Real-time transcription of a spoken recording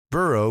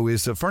Burrow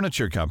is a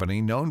furniture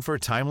company known for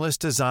timeless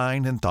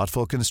design and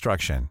thoughtful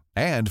construction,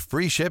 and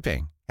free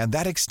shipping, and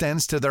that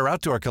extends to their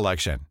outdoor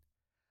collection.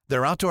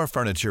 Their outdoor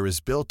furniture is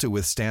built to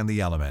withstand the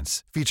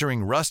elements,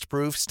 featuring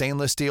rust-proof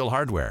stainless steel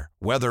hardware,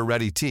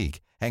 weather-ready teak,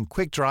 and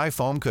quick-dry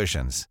foam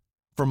cushions.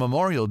 For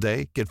Memorial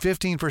Day, get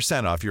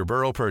 15% off your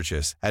Burrow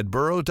purchase at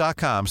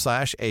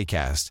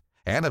burrow.com/ACAST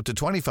and up to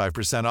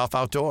 25% off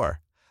outdoor.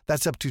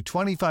 That's up to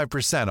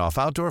 25% off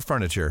outdoor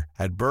furniture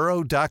at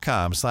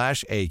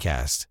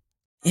burrow.com/ACAST.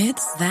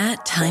 It's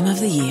that time of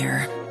the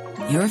year.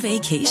 Your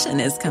vacation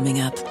is coming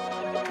up.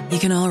 You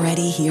can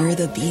already hear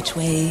the beach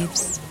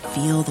waves,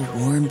 feel the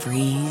warm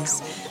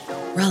breeze,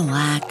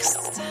 relax,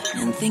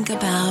 and think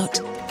about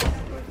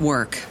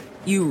work.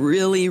 You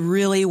really,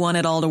 really want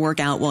it all to work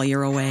out while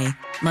you're away.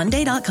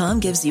 Monday.com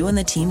gives you and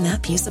the team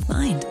that peace of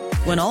mind.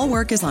 When all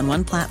work is on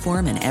one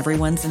platform and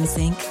everyone's in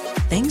sync,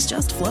 things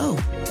just flow.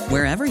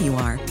 Wherever you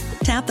are,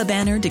 tap the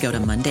banner to go to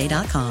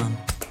Monday.com.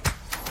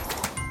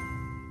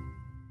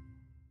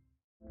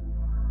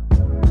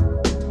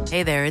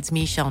 Hey there, it's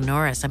Michelle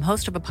Norris. I'm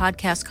host of a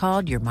podcast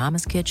called Your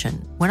Mama's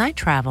Kitchen. When I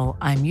travel,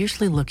 I'm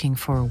usually looking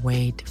for a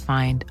way to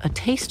find a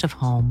taste of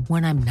home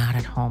when I'm not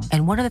at home.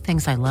 And one of the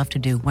things I love to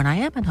do when I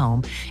am at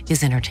home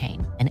is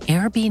entertain. And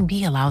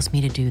Airbnb allows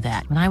me to do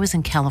that. When I was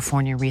in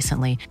California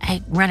recently,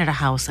 I rented a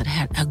house that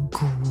had a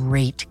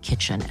great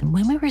kitchen. And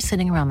when we were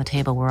sitting around the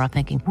table, we're all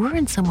thinking, we're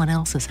in someone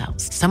else's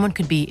house. Someone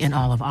could be in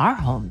all of our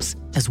homes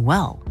as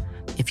well.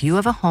 If you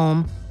have a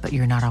home, but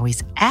you're not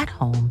always at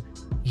home,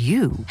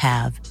 you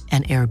have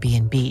an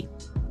Airbnb.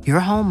 Your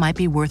home might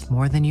be worth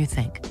more than you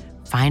think.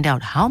 Find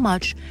out how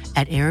much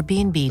at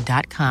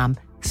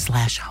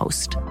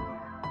airbnb.com/host.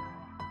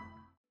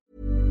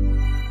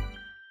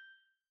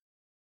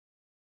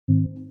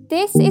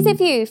 This is a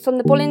view from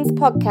the Bullins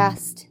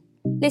podcast.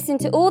 Listen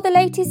to all the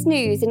latest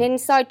news and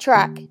inside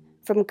track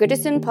from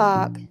Goodison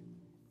Park.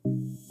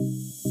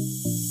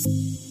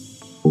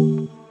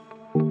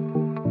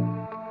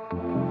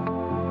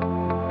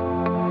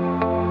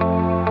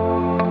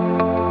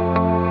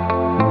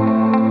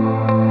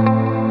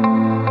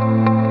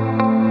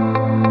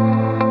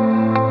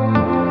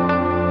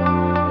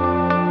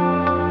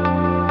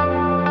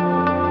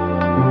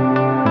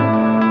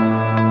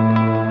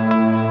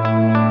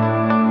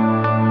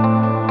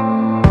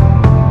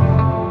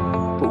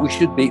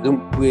 Should beat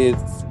them with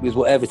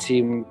whatever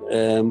team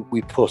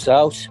we put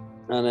out,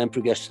 and then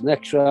progress to the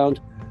next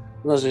round.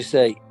 And as I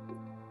say,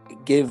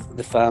 give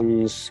the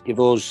fans, give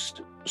us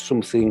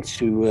something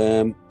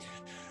to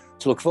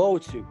look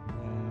forward to.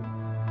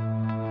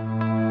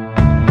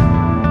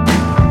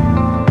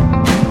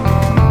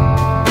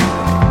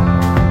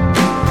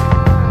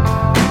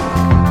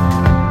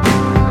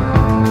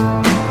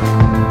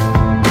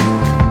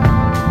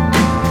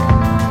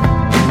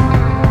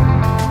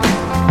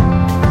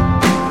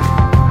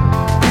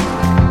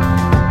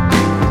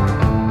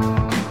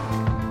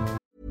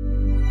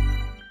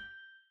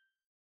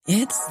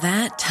 It's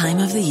that time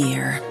of the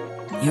year.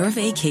 Your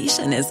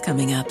vacation is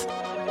coming up.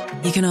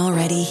 You can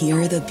already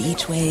hear the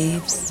beach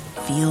waves,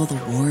 feel the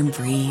warm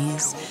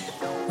breeze,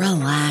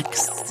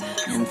 relax,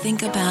 and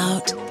think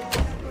about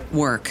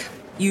work.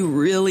 You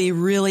really,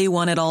 really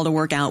want it all to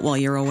work out while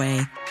you're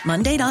away.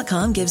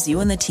 Monday.com gives you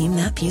and the team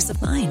that peace of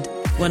mind.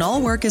 When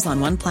all work is on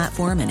one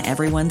platform and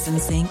everyone's in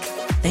sync,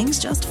 things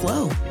just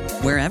flow.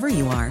 Wherever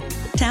you are,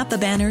 tap the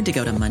banner to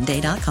go to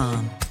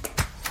Monday.com.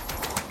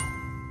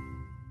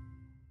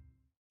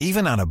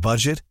 Even on a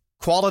budget,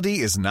 quality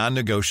is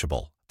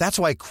non-negotiable. That's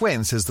why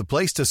Quince is the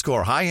place to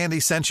score high-end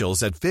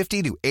essentials at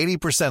 50 to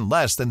 80%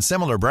 less than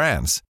similar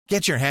brands.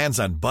 Get your hands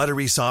on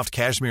buttery soft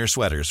cashmere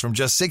sweaters from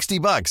just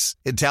 $60,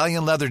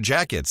 Italian leather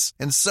jackets,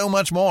 and so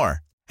much more.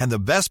 And the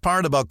best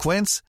part about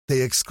Quince,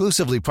 they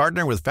exclusively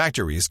partner with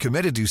factories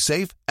committed to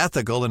safe,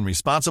 ethical, and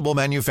responsible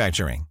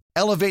manufacturing.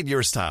 Elevate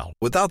your style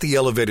without the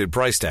elevated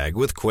price tag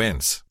with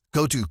Quince.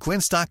 Go to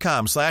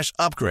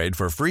quince.com/upgrade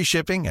for free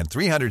shipping and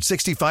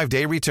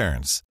 365-day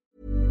returns.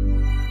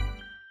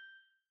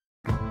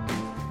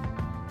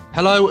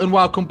 Hello and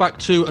welcome back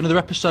to another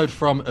episode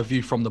from A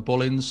View from the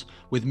Bullins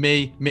with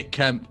me, Mick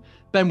Kemp,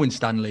 Ben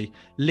Winstanley,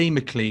 Lee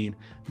McLean,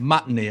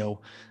 Matt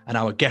Neal, and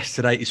our guest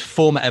today is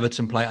former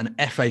Everton player and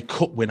FA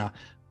Cup winner,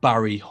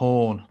 Barry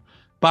Horne.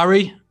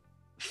 Barry,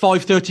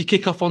 5:30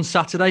 kickoff on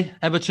Saturday.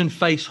 Everton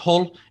face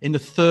Hull in the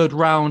third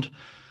round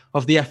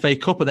of the FA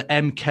Cup at the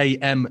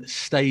MKM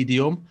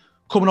Stadium.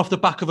 Coming off the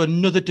back of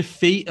another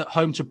defeat at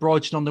home to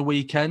Brighton on the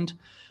weekend.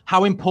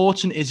 How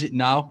important is it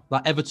now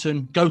that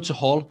Everton go to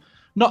Hull,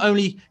 not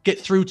only get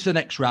through to the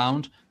next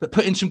round, but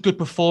put in some good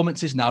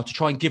performances now to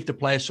try and give the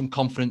players some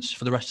confidence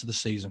for the rest of the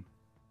season?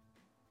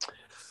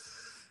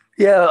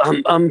 Yeah,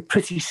 I'm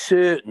pretty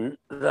certain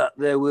that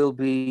there will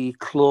be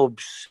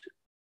clubs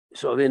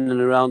sort of in and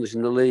around us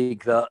in the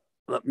league that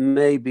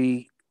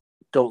maybe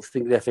don't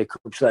think the FA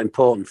Cup's that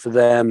important for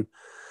them.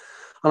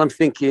 And I'm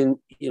thinking,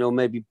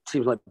 maybe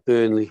teams like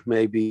Burnley,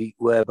 maybe,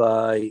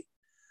 whereby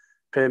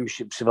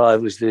Premiership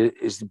survival is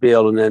the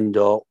be-all and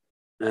end-all.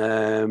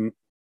 And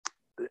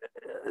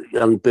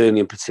Burnley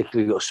in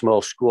particular got a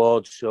small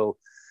squad, so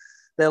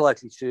they're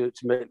likely to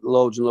make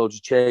loads and loads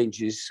of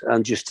changes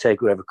and just take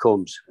whoever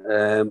comes.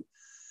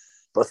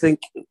 But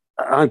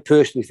I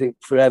personally think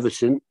for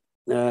Everton,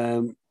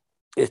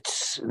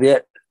 it's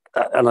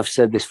and I've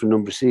said this for a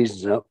number of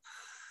seasons now,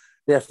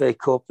 the FA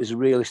Cup is a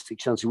realistic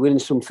chance of winning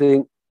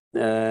something.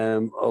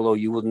 Although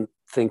you wouldn't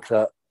think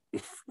that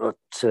if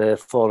at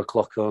 4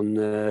 o'clock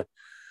on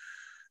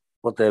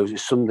what day was it,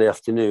 Sunday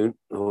afternoon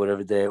or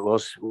whatever day it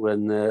was,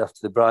 when after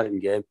the Brighton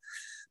game.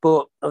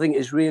 But I think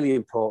it's really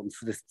important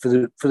for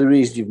the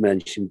reasons you've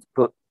mentioned.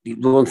 But the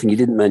one thing you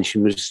didn't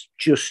mention was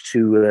just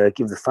to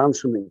give the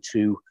fans something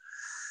to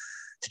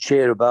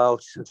cheer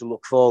about and to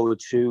look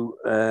forward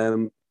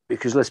to.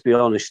 Because let's be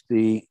honest,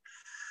 the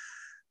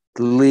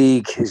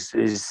league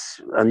is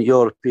and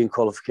European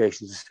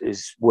qualifications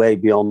is way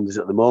beyond us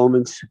at the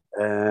moment.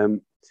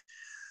 We're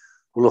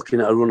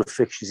looking at a run of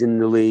fixtures in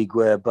the league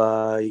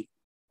whereby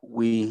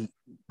we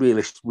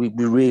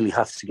really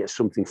have to get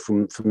something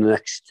from the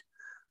next.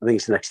 I think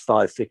it's the next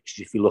 5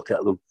 fixtures if you look at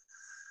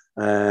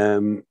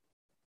them.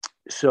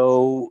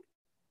 So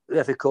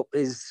the FA Cup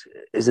is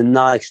a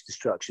nice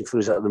distraction for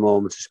us at the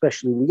moment,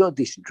 especially we've got a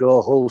decent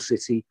draw. Hull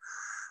City,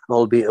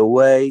 albeit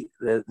away,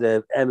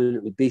 they're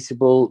eminently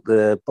beatable.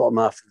 The bottom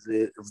half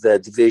of their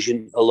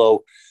division,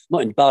 although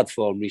not in bad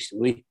form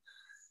recently,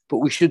 but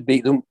we should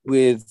beat them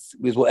with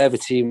whatever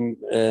team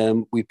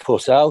we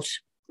put out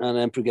and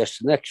then progress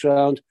to the next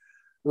round.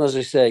 And as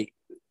I say,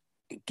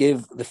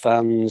 give the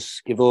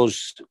fans, give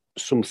us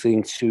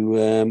something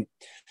to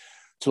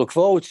look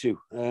forward to.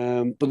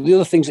 But the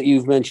other things that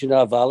you've mentioned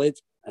are valid.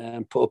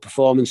 Put a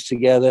performance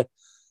together,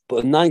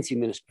 put a 90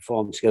 minutes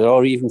performance together,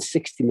 or even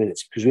 60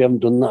 minutes, because we haven't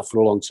done that for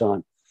a long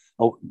time.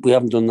 We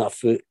haven't done that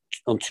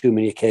on too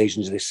many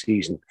occasions this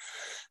season,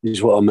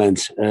 is what I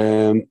meant.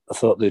 I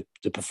thought the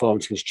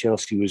performance against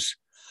Chelsea was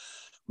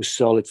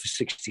solid for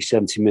 60,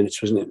 70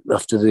 minutes, wasn't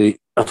it?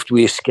 After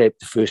we escaped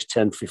the first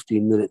 10,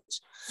 15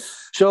 minutes.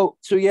 So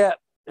yeah,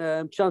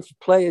 chance for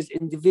players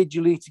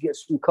individually to get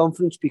some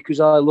confidence, because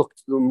I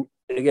looked at them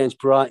against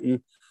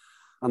Brighton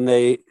and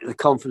the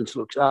confidence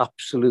looks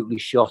absolutely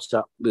shot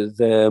at with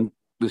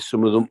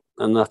some of them,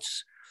 and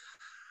that's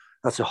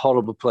a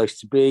horrible place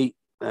to be,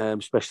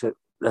 especially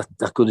at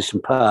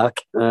Goodison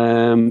Park.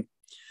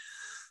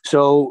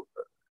 So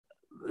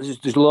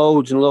there's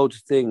loads and loads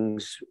of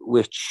things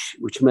which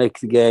make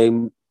the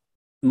game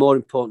more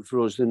important for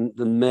us than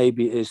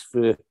maybe it is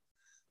for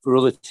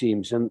other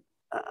teams, and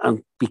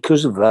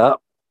because of that,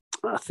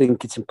 I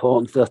think it's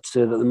important that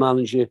the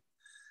manager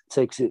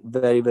takes it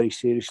very, very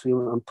seriously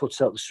and puts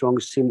out the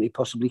strongest team that he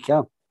possibly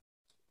can.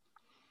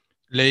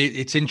 Lee,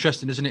 it's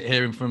interesting, isn't it,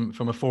 hearing from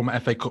a former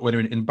FA Cup winner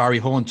in Barry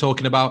Horne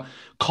talking about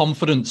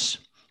confidence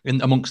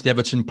amongst the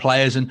Everton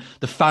players, and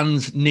the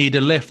fans need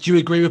a lift. Do you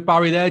agree with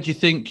Barry there? Do you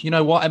think, you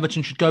know what,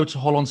 Everton should go to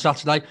Hull on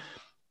Saturday,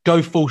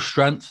 go full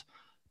strength,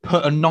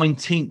 put a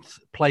 19th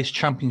place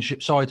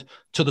championship side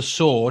to the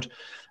sword,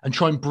 and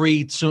try and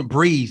breathe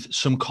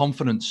some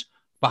confidence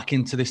back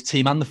into this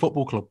team and the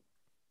football club?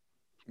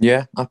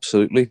 Yeah,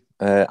 absolutely.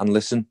 And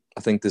listen,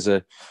 I think there's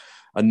a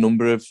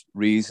number of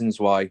reasons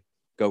why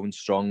going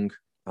strong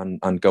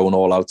and going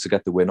all out to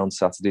get the win on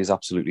Saturday is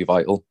absolutely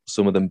vital.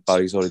 Some of them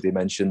Barry's already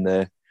mentioned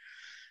there.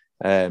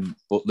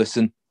 But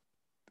listen,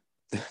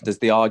 there's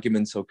the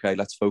argument, okay,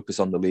 let's focus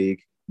on the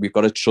league. We've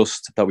got to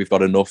trust that we've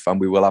got enough,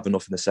 and we will have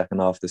enough in the second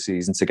half of the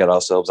season to get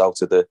ourselves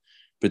out of the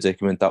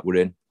predicament that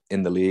we're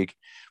in the league.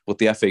 But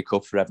the FA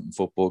Cup for Everton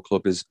Football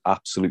Club is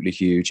absolutely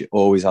huge. It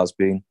always has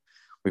been.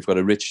 We've got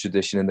a rich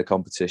tradition in the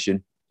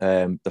competition.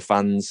 The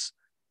fans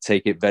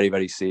take it very,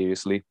 very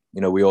seriously. You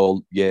know, we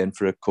all yearn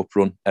for a cup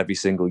run every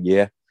single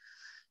year.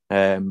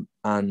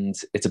 And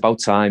it's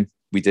about time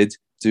we did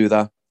do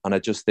that. And I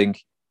just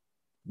think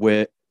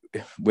we're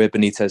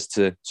Benitez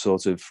to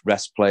sort of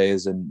rest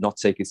players and not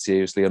take it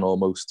seriously and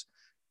almost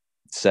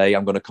say,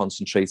 I'm going to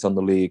concentrate on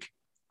the league.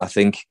 I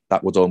think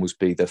that would almost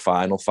be the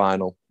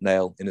final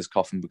nail in his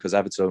coffin, because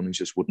Everton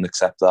just wouldn't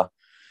accept that.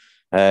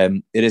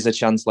 It is a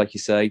chance, like you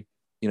say.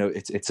 You know,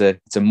 it's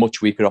a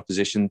much weaker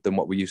opposition than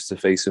what we used to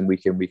face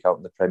week in, week out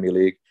in the Premier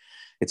League.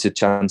 It's a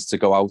chance to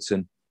go out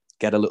and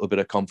get a little bit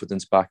of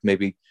confidence back.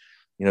 Maybe,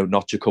 you know,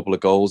 notch a couple of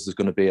goals. There's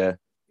going to be a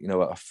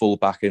full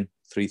backing,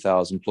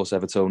 3,000 plus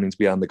Evertonians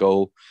behind the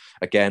goal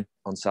again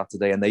on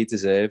Saturday, and they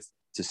deserve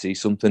to see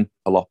something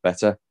a lot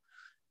better.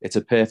 It's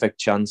a perfect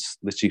chance,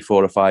 literally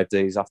 4 or 5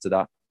 days after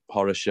that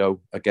horror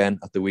show again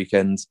at the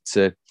weekend,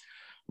 to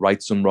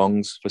right some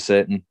wrongs for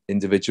certain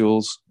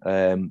individuals.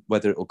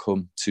 Whether it'll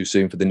come too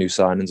soon for the new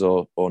signings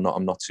or not,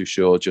 I'm not too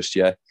sure just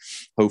yet.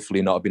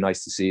 Hopefully not. It'd be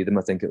nice to see them.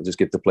 I think it'll just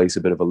give the place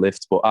a bit of a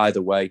lift. But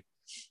either way,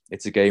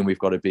 it's a game we've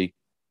got to be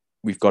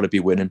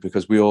winning,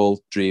 because we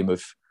all dream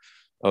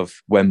of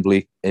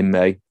Wembley in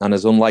May. And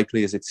as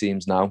unlikely as it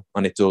seems now,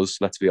 and it does,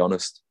 let's be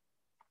honest,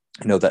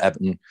 you know, that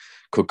Everton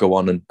could go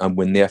on and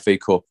win the FA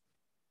Cup.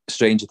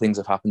 Stranger things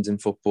have happened in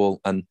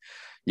football, and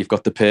you've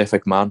got the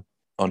perfect man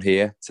on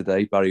here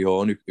today, Barry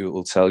Horne, who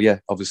will tell you.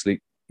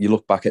 Obviously, you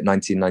look back at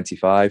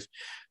 1995,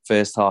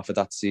 first half of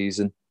that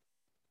season,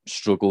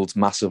 struggled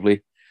massively.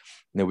 You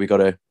know, we got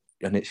a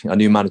a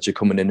new manager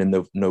coming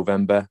in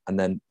November, and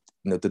then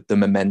the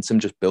momentum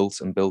just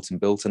built and built and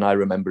built. And I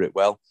remember it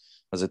well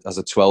as a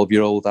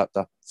 12-year-old, that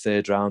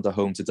third round at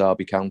home to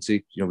Derby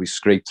County. We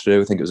scraped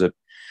through. I think it was a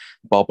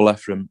bobbler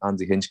from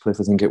Andy Hinchcliffe,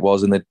 I think it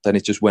was, and then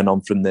it just went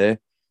on from there.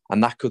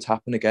 And that could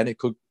happen again. It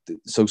could.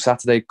 So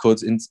Saturday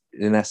could,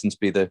 in essence,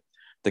 be the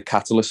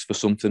catalyst for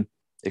something.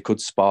 It could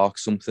spark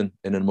something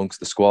in and amongst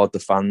the squad, the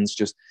fans.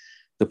 Just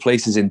the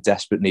place is in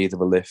desperate need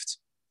of a lift.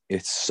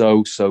 It's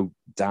so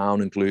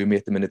down and gloomy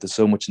at the minute. There's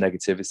so much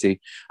negativity.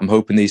 I'm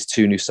hoping these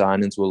 2 new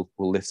signings will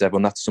lift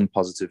everyone. That's some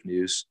positive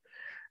news.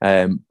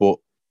 But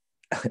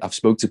I've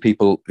spoke to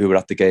people who were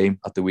at the game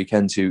at the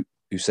weekend who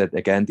said,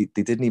 again,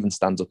 they didn't even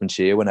stand up and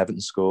cheer when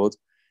Everton scored.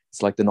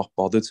 It's like they're not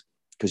bothered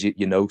because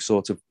you know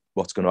sort of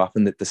what's going to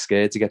happen. That they're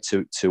scared to get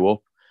two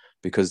up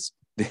because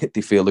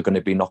they feel they're going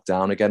to be knocked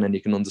down again, and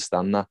you can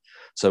understand that.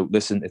 So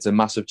listen, it's a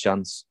massive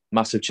chance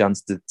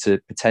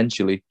to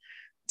potentially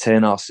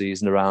turn our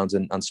season around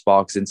and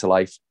spark us into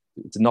life.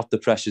 It's not the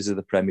pressures of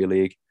the Premier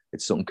League.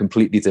 It's something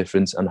completely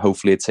different, and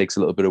hopefully it takes a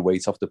little bit of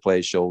weight off the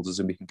players' shoulders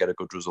and we can get a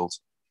good result.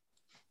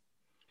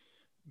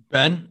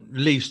 Ben,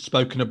 Lee's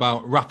spoken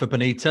about Rafa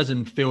Benitez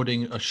and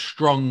fielding a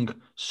strong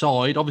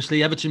side.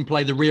 Obviously, Everton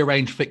play the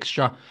rearranged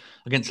fixture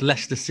against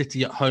Leicester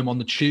City at home on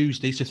the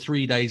Tuesday, so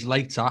 3 days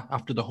later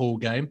after the Hull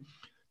game.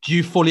 Do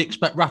you fully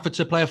expect Rafa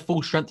to play a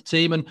full-strength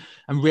team and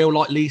real,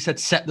 like Lee said,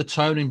 set the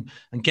tone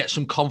and get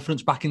some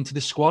confidence back into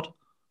this squad?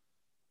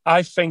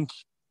 I think,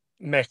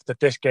 Mick, that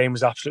this game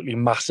is absolutely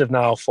massive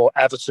now for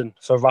Everton,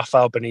 for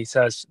Rafael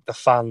Benitez, the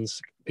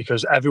fans,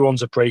 because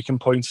everyone's at breaking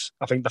points.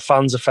 I think the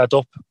fans are fed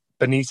up.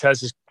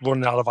 Benitez is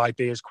running out of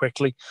ideas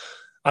quickly.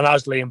 And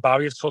as Lee and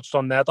Barry have touched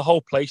on there, the whole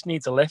place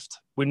needs a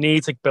lift. We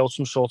need to build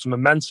some sort of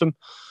momentum.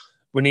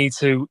 We need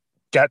to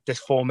get this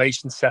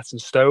formation set in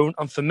stone.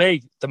 And for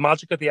me, the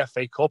magic of the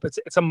FA Cup,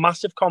 it's a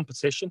massive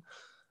competition.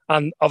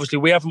 And obviously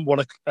we haven't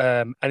won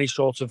any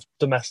sort of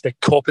domestic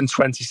cup in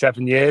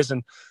 27 years.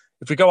 And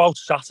if we go out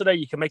Saturday,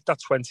 you can make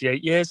that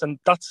 28 years. And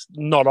that's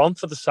not on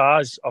for the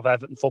size of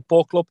Everton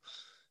Football Club.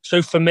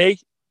 So for me,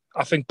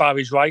 I think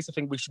Barry's right. I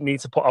think we should need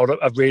to put out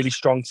a really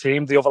strong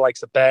team. The other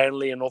likes of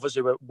Burnley and others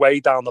who are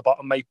way down the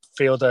bottom may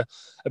feel a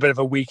bit of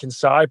a weak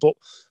inside. But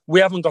we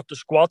haven't got the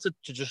squad to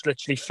just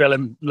literally fill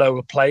in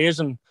lower players.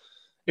 And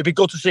it'd be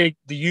good to see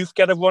the youth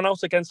get a run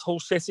out against Hull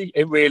City.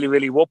 It really,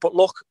 really would. But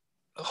look,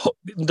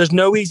 there's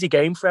no easy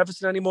game for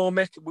Everton anymore,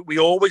 Mick. We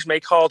always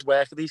make hard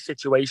work of these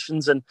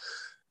situations. And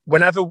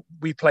whenever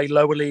we play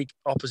lower league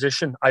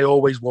opposition, I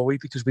always worry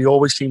because we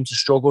always seem to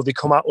struggle. They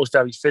come at us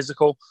very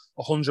physical,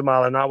 100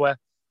 mile an hour.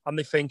 And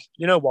they think,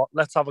 you know what,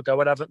 let's have a go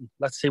at Everton.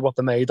 Let's see what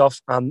they're made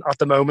of. And at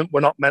the moment,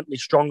 we're not mentally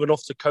strong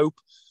enough to cope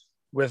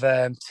with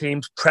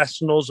teams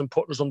pressing us and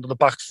putting us under the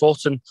back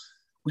foot. And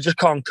we just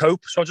can't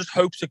cope. So I just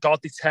hope to God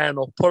they turn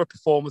up, put a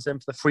performance in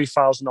for the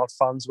 3,000 odd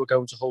fans who are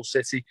going to Hull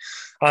City.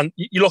 And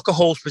you look at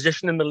Hull's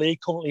position in the league,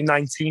 currently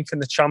 19th in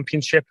the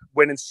Championship,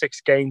 winning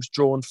 6 games,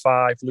 drawing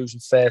 5, losing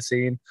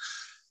 13.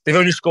 They've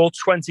only scored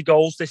 20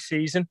 goals this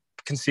season,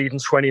 conceding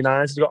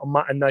 29. So they've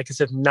got a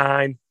negative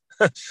 9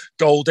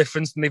 goal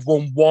difference, and they've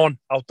won 1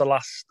 out the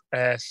last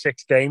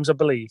 6 games, I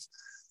believe.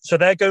 So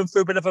they're going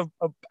through a bit of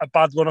a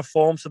bad run of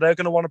form, so they're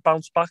going to want to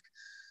bounce back.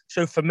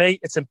 So for me,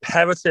 it's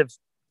imperative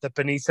that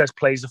Benitez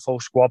plays a full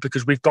squad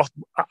because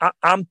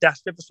I'm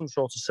desperate for some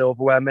sort of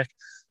silverware, Mick.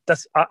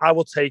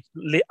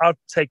 I'd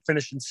take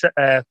finishing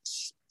 16th,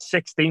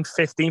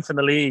 15th in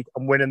the league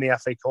and winning the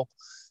FA Cup.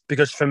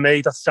 Because for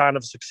me, that's a sign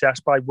of success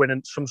by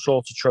winning some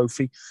sort of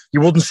trophy.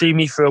 You wouldn't see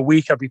me for a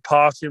week. I'd be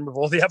partying with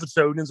all the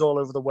Evertonians all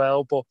over the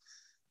world. But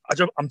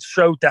I'm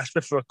so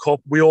desperate for a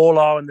cup. We all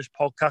are in this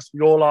podcast.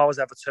 We all are as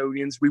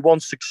Evertonians. We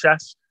want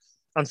success.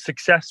 And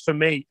success for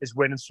me is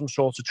winning some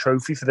sort of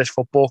trophy for this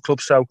football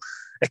club. So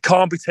it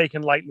can't be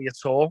taken lightly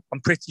at all.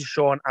 I'm pretty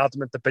sure and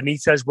adamant that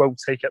Benitez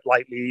won't take it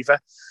lightly either.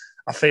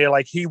 I feel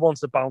like he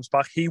wants to bounce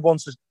back. He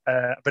wants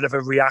a bit of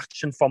a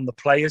reaction from the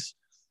players.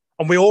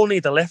 And we all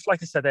need a lift,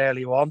 like I said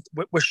earlier on.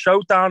 We're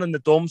so down in the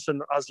dumps,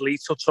 and as Lee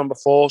touched on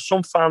before,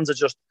 some fans are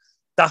just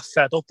that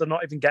fed up. They're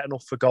not even getting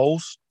up for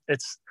goals.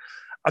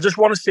 I just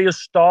want to see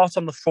us start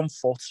on the front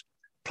foot,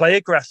 play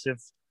aggressive,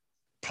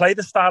 play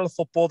the style of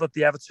football that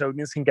the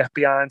Evertonians can get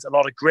behind, a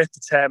lot of grit,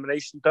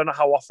 determination. Don't know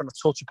how often I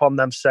touch upon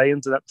them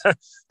sayings and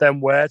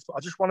them words, but I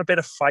just want a bit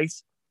of fight.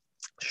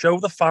 Show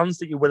the fans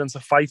that you're willing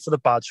to fight for the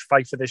badge,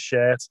 fight for this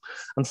shirt,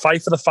 and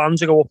fight for the fans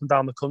who go up and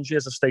down the country,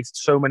 as I've stated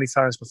so many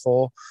times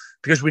before,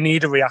 because we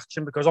need a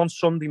reaction. Because on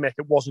Sunday, Mick,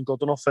 it wasn't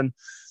good enough. And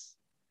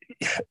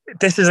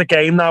this is a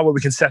game now where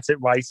we can set it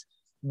right.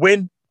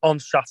 Win on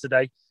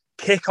Saturday,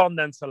 kick on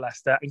then to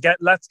Leicester, and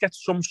let's get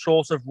some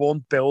sort of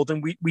run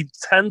building. We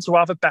tend to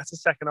have a better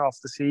second half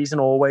of the season,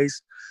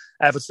 always,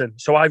 Everton.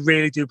 So I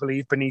really do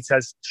believe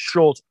Benitez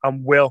should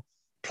and will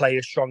play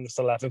his strongest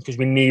 11 because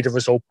we need a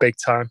result big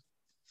time.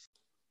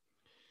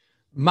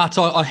 Matt,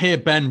 I hear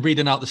Ben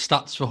reading out the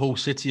stats for Hull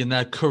City and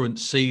their current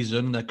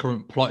season, their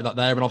current plight that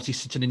they're, and obviously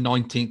sitting in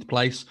 19th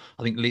place.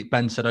 I think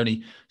Ben said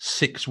only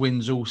 6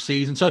 wins all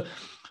season. So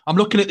I'm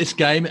looking at this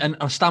game and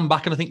I stand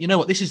back and I think, you know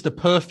what, this is the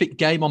perfect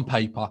game on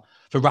paper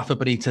for Rafa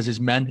Benitez's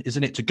men,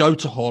 isn't it? To go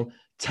to Hull,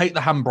 take the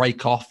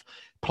handbrake off,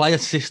 play a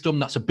system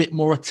that's a bit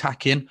more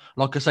attacking.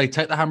 Like I say,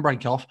 take the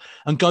handbrake off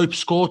and go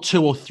score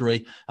 2 or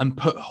 3 and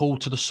put Hull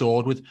to the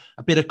sword with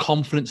a bit of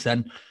confidence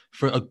then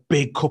for a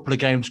big couple of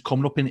games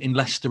coming up in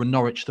Leicester and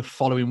Norwich the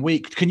following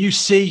week. Can you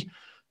see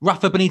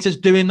Rafa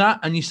Benitez doing that?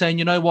 And you're saying,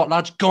 you know what,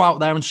 lads, go out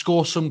there and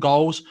score some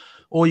goals?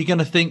 Or are you going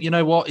to think, you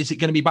know what, is it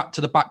going to be back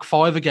to the back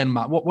 5 again,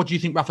 Matt? What do you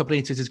think Rafa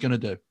Benitez is going to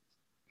do?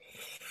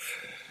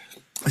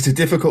 It's a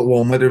difficult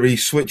one, whether he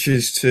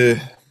switches to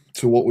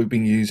what we've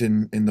been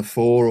using in the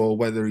 4 or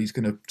whether he's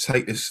going to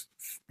take this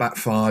back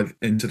 5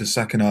 into the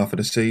second half of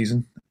the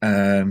season.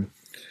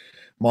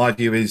 My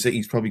view is that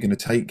he's probably going to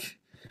take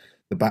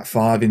the back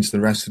 5 into the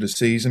rest of the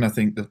season. I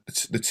think the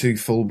 2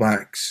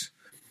 fullbacks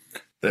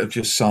that have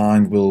just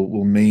signed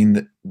will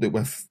mean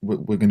that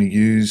we're going to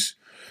use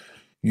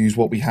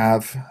what we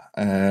have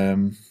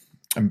and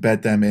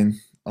bed them in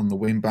on the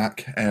wing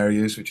back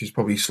areas, which is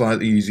probably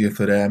slightly easier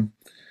for them.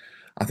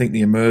 I think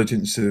the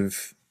emergence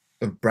of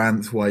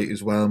Branthwaite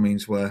as well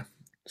means we're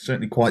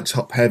certainly quite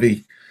top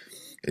heavy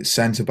at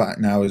centre back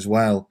now as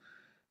well.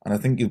 And I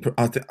think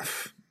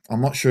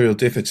I'm not sure he'll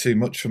differ too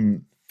much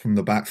from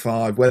the back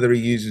 5. Whether he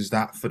uses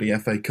that for the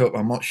FA Cup,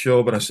 I'm not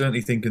sure, but I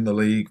certainly think in the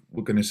league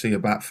we're going to see a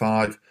back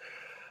 5.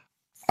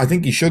 I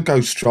think he should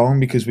go strong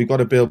because we've got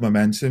to build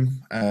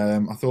momentum.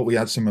 I thought we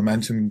had some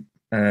momentum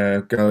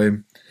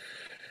going,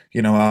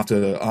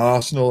 after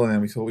Arsenal, and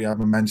then we thought we had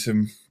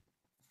momentum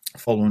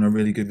following a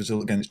really good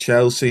result against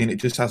Chelsea, and it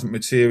just hasn't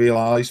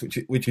materialised,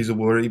 which is a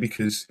worry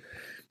because,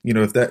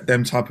 if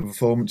them type of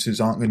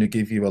performances aren't going to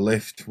give you a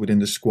lift within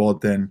the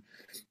squad, then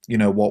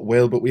what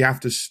will? But we have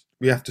to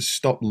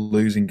stop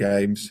losing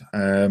games,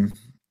 and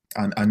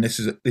this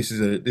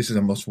is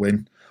a must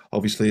win.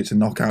 Obviously, it's a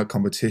knockout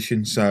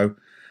competition, so.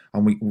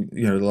 And we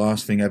the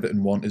last thing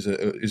Everton want is a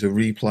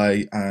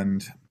replay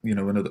and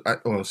another.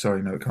 Oh,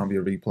 sorry, no, it can't be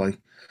a replay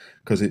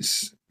because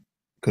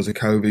of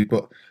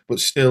COVID. But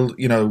still,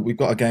 we've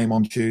got a game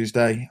on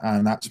Tuesday,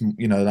 and that's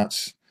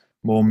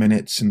more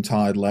minutes and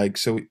tired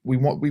legs. So we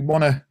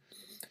want to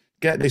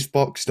get this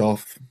boxed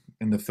off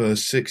in the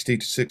first 60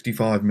 to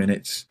 65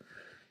 minutes.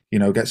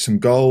 Get some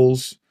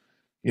goals.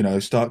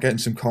 Start getting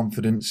some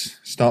confidence.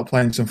 Start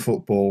playing some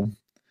football,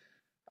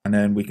 and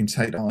then we can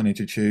take that on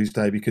into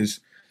Tuesday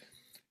because.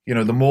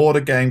 The more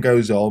the game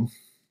goes on,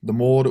 the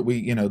more that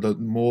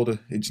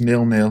it's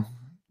 0-0.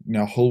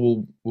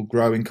 Hull will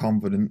grow in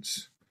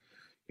confidence.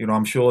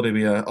 I'm sure there'll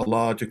be a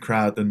larger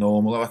crowd than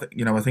normal. I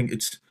think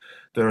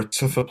there are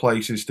tougher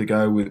places to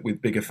go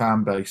with bigger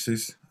fan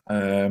bases.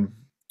 But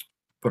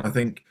I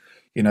think,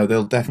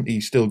 they'll definitely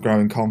still grow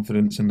in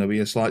confidence and there'll be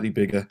a slightly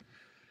bigger,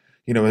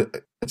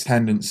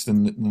 attendance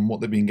than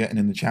what they've been getting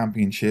in the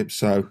Championship.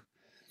 So,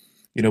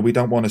 we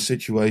don't want a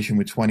situation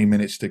with 20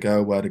 minutes to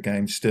go where the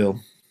game's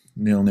still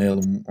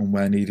 0-0 and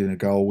we're needing a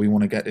goal. We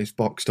want to get this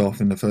boxed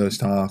off in the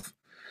first half,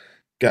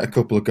 get a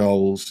couple of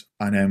goals,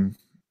 and then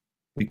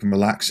we can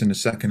relax in the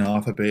second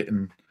half a bit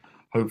and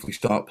hopefully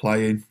start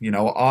playing.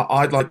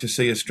 I'd like to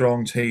see a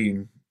strong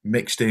team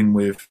mixed in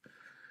with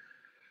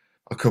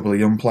a couple of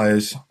young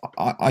players.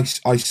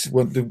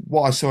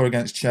 What I saw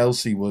against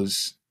Chelsea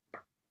was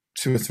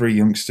 2 or 3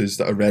 youngsters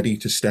that are ready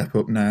to step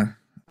up now.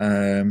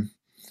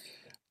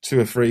 2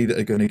 or 3 that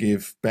are going to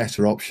give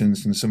better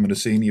options than some of the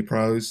senior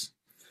pros.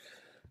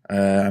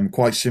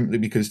 Quite simply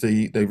because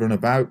they run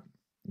about.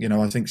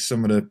 I think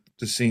some of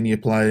the senior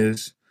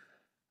players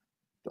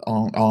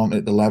aren't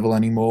at the level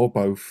anymore,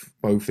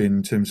 both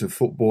in terms of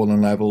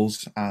footballing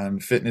levels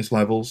and fitness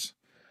levels.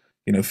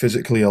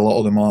 Physically, a lot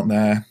of them aren't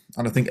there.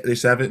 And I think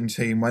this Everton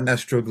team, when they're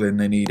struggling,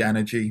 they need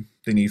energy,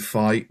 they need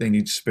fight, they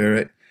need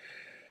spirit.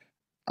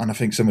 And I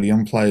think some of the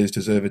young players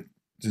deserve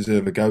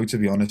a go, to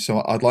be honest.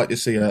 So I'd like to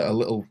see a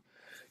little,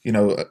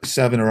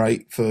 7 or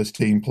 8 first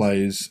team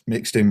players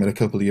mixed in with a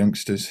couple of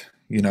youngsters.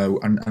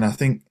 And I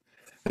think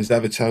as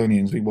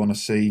Evertonians, we want to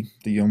see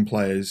the young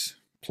players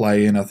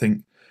play. And I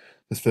think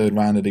the 3rd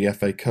round of the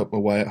FA Cup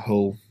away at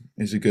Hull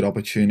is a good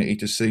opportunity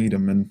to see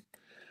them. And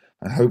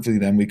hopefully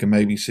then we can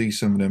maybe see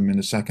some of them in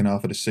the second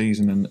half of the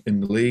season in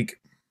the league.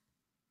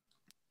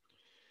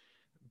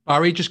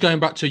 Barry, just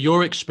going back to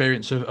your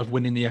experience of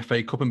winning the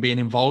FA Cup and being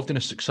involved in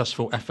a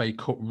successful FA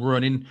Cup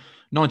run. In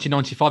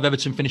 1995,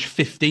 Everton finished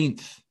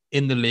 15th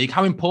in the league.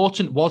 How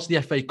important was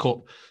the FA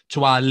Cup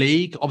to our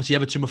league? Obviously,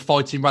 Everton were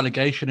fighting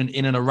relegation and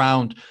in and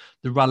around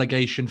the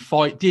relegation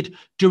fight. Did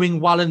doing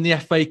well in the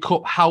FA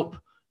Cup help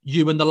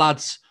you and the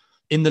lads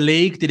in the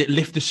league? Did it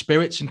lift the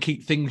spirits and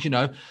keep things,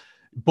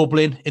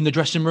 bubbling in the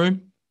dressing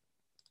room?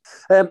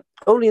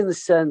 Only in the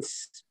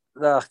sense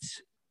that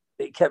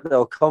it kept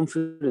our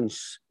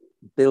confidence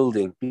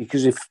building.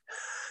 Because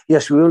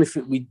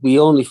we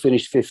only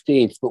finished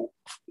 15th, but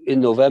in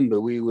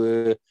November we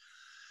were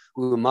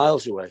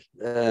miles away.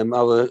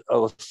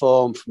 Our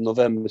form from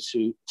November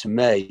to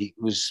May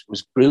was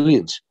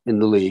brilliant in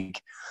the league.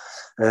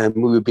 We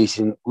were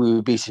beating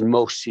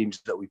most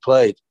teams that we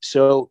played.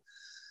 So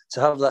to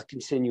have that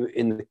continue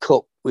in the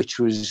cup, which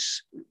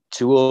was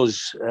to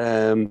us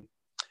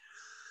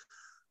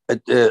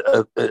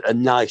a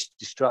nice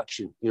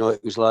distraction. You know,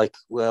 it was like,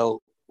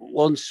 well,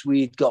 once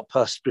we got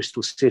past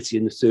Bristol City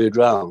in the third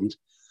round,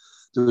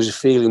 there was a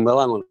feeling, well,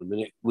 hang on a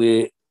minute,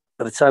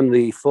 by the time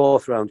the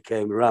fourth round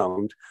came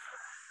around,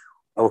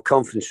 our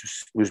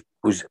confidence was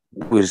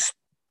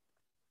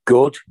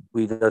good.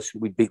 We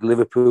beat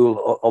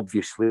Liverpool,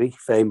 obviously,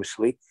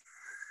 famously.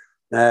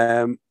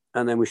 And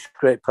then we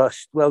scraped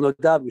past, well, no,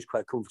 Derby was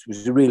quite comfortable. It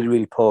was a really,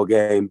 really poor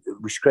game.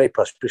 We scraped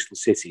past Bristol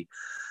City.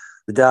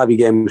 The Derby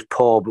game was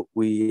poor, but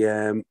we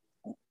were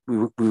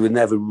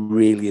never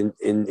really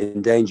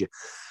in danger.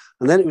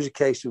 And then it was a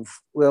case of,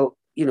 well,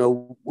 you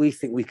know, we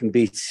think we can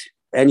beat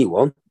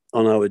anyone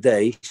on our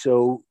day.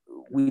 So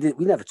we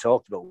never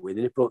talked about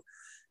winning it, but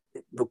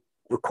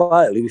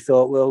quietly we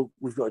thought, well,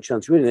 we've got a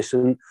chance of winning this.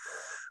 And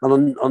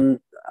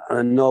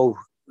I know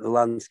the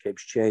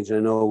landscape's changed. And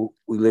I know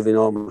we live in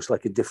almost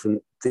like a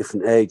different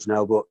age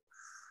now, but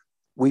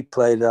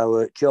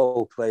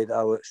Joel played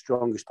our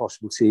strongest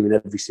possible team in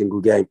every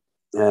single game.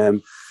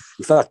 In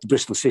fact, the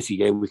Bristol City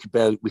game, we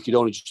could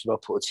only just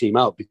about put a team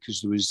out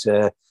because there was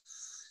a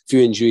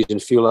few injuries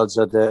and a few lads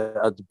had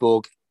the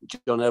bug.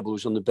 John Ebel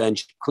was on the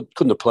bench,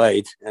 couldn't have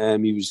played.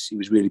 He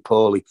was really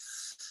poorly,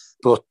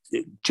 but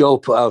Joel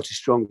put out his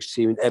strongest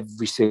team in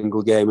every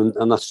single game,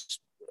 and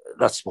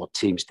that's what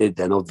teams did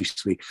then,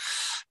 obviously.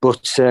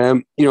 But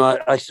you know,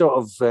 I sort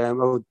of I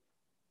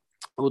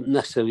wouldn't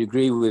necessarily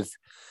agree with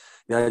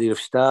the idea of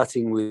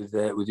starting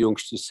with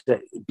youngsters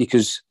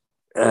because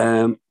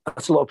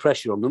that's a lot of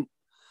pressure on them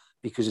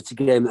because it's a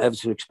game that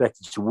Everton are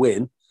expected to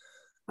win,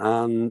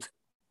 and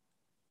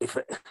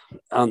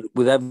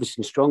with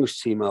Everton's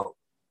strongest team out,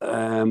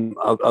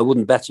 I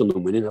wouldn't bet on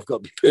them winning. I've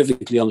got to be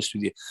perfectly honest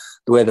with you,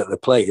 the way that they're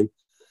playing.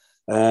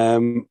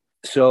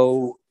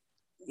 So,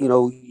 you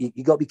know,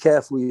 you got to be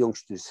careful with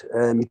youngsters.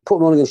 You put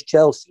them on against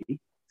Chelsea,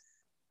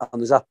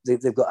 and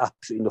they've got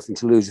absolutely nothing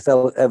to lose. If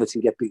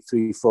Everton get beat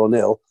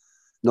 3-4-0,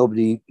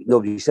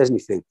 nobody says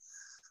anything.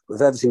 But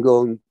if Everton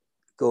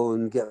go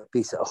and get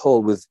beat at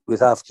Hull with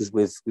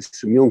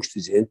some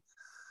youngsters in,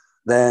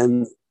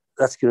 then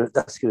that's gonna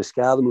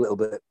scare them a little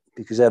bit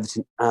because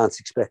Everton aren't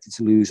expected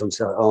to lose on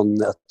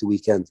the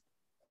weekend.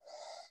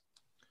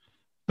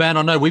 Ben,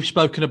 I know we've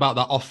spoken about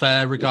that off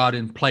air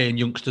regarding playing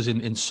youngsters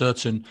in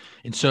certain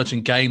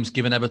games,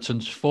 given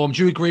Everton's form.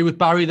 Do you agree with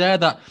Barry there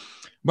that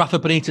Rafa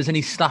Benitez and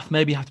his staff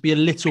maybe have to be a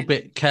little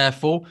bit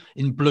careful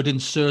in blooding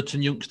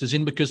certain youngsters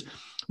in? Because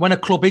when a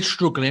club is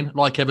struggling,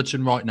 like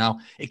Everton right now,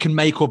 it can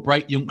make or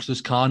break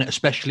youngsters, can't it?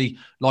 Especially,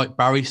 like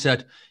Barry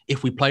said,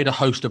 if we played a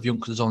host of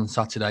youngsters on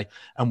Saturday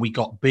and we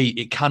got beat,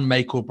 it can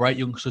make or break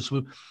youngsters.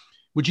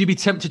 Would you be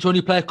tempted to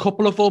only play a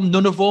couple of them,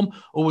 none of them?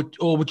 Or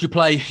would you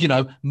play, you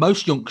know,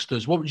 most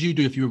youngsters? What would you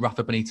do if you were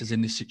Rafa Benitez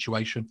in this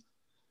situation?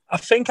 I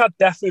think I'd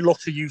definitely look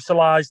to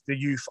utilise the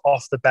youth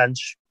off the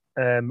bench.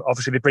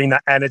 Obviously, they bring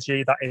that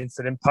energy, that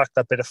instant impact,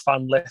 that bit of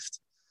fan lift.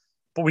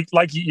 But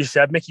like you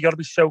said, Mick, you got to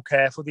be so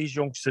careful. These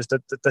youngsters,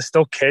 they're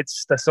still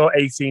kids. They're still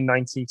 18,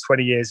 19,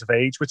 20 years of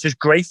age, which is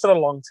great for the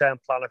long-term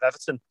plan of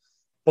Everton.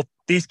 But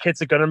these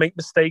kids are going to make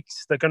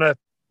mistakes. They're going to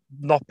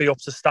not be up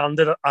to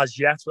standard as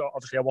yet. Well,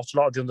 obviously, I watch a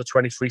lot of the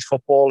under-23s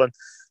football, and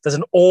there's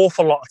an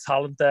awful lot of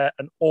talent there,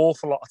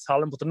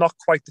 but they're not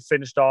quite the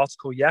finished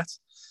article yet.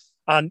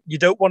 And you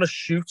don't want to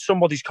shoot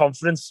somebody's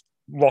confidence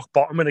rock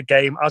bottom in a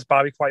game, as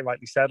Barry quite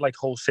rightly said, like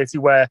Hull City,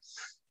 where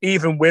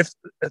even with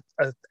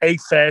 8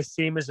 first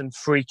teamers and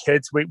 3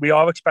 kids, we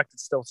are expected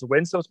still to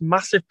win. So it's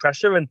massive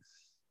pressure, and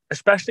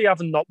especially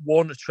having not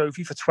won a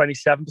trophy for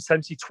 27,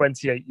 potentially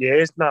 28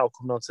 years now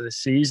coming on to this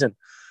season.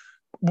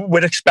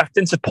 We're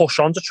expecting to push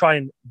on to try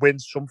and win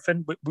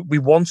something. We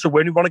want to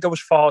win. We want to go as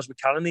far as we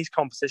can in these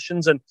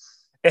competitions, and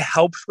it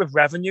helps with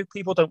revenue.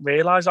 People don't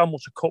realise how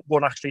much a cup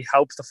run actually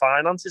helps the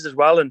finances as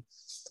well. And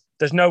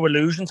there's no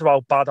illusion to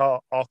how bad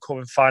our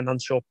current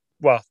financial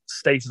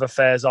state of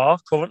affairs are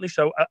currently.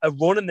 So a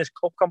run in this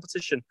cup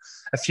competition,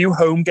 a few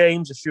home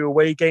games, a few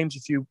away games, a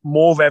few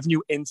more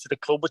revenue into the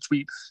club, which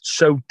we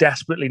so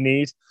desperately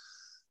need.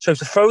 So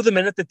to throw them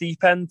in at the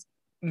deep end,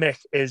 Mick,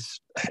 is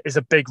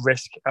a big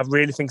risk. I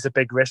really think it's a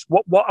big risk.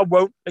 What I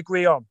won't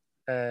agree on,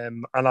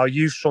 and I'll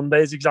use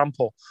Sunday's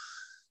example,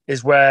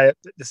 is where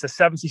it's the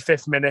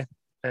 75th minute.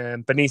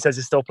 Benitez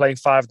is still playing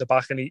 5 at the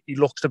back, and he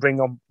looks to bring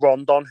on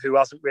Rondon, who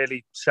hasn't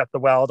really set the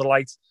world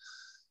alight.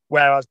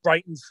 Whereas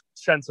Brighton's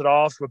centre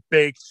halves were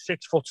big,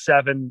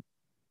 6'7",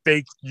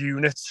 big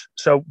units.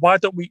 So why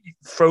don't we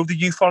throw the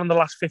youth on in the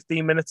last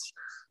 15 minutes?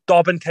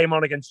 Dobbin came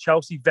on against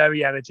Chelsea,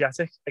 very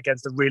energetic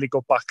against a really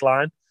good back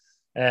line.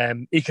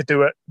 He could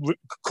do it,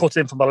 cut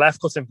in from the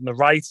left, cut in from the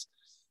right.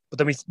 But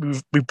then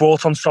we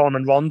brought on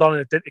Solomon Rondon,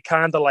 and it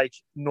kind of like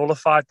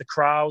nullified the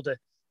crowd.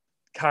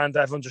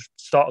 Everyone just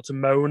started to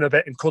moan a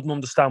bit and couldn't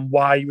understand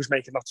why he was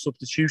making that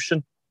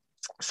substitution.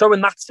 So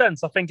in that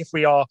sense, I think if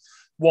we are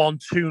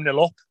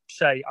 1-2-0 up,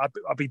 say,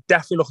 I'd be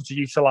definitely looking to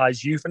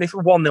utilise youth. And if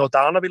we're 1-0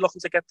 down, I'd be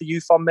looking to get the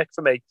youth on, Mick,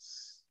 for me.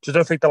 So I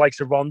don't think the likes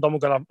of Rondon are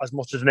going to have as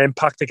much as an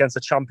impact against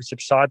the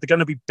Championship side. They're going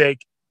to be big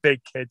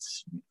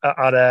kids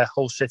at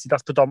Hull City.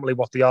 That's predominantly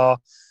what they are.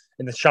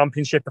 In the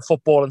Championship, the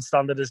footballing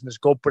standard isn't as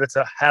good, but it's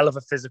a hell of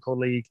a physical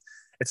league.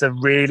 It's a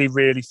really,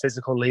 really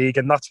physical league,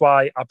 and that's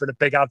why I've been a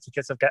big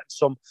advocate of getting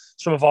some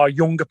of our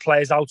younger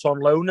players out on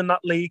loan in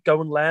that league.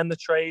 Go and learn the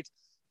trade,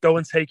 go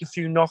and take a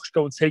few knocks,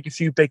 go and take a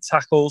few big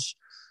tackles,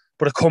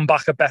 but to come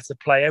back a better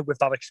player with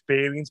that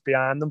experience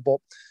behind them. But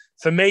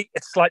for me,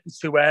 it's slightly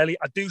too early.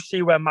 I do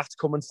see where Matt's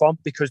coming from,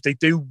 because they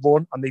do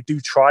run and they do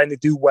try and they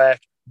do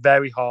work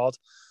very hard.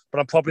 But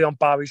I'm probably on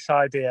Barry's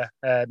side here,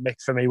 Mick,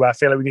 for me, where I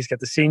feel like we need to get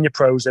the senior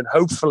pros in.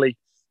 Hopefully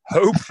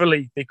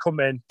they come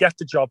in, get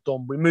the job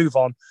done, we move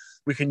on.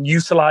 We can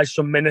utilise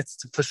some minutes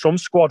for some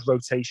squad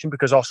rotation,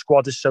 because our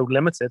squad is so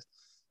limited.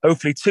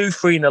 Hopefully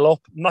 2-3-0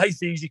 up.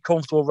 Nice, easy,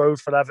 comfortable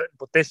road for Everton.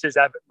 But this is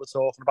Everton we're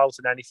talking about,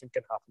 and anything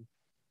can happen.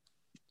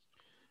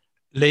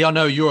 Lee, I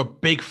know you're a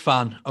big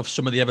fan of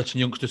some of the Everton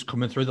youngsters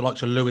coming through, the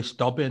likes of Lewis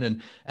Dobbin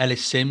and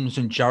Ellis Sims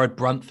and Jared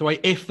Branthwaite.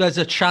 If there's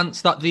a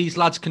chance that these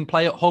lads can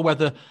play at Hull,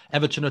 whether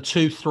Everton are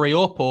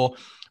 2-3 up or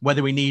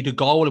whether we need a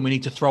goal and we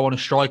need to throw on a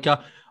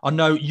striker, I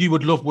know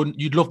you'd love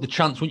the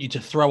chance, wouldn't you,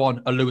 to throw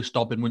on a Lewis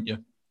Dobbin, wouldn't you?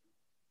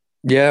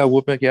 Yeah, I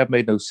would make. Yeah, I've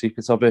made no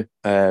secret of it.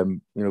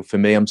 For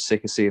me, I'm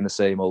sick of seeing the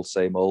same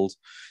old.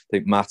 I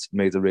think Matt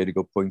made a really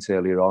good point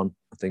earlier on.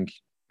 I think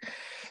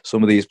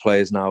some of these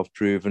players now have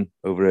proven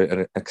over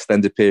an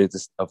extended period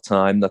of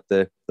time that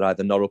they're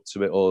either not up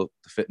to it, or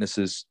the fitness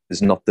is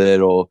not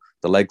there, or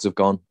the legs have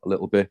gone a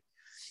little bit.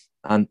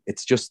 And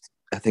it's just,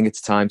 I think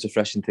it's time to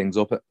freshen things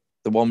up.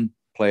 The one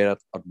player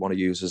I'd want to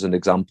use as an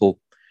example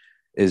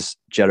is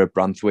Jared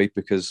Branthwaite,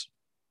 because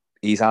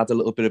he's had a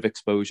little bit of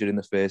exposure in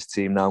the first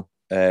team now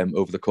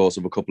over the course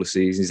of a couple of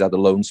seasons. He's had a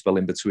loan spell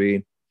in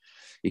between.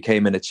 He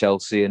came in at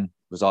Chelsea and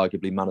was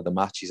arguably man of the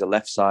match. He's a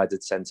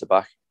left-sided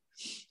centre-back.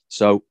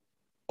 So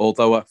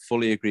although I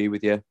fully agree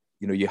with you,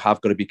 you have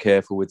got to be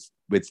careful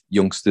with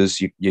youngsters.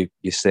 You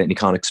certainly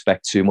can't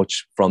expect too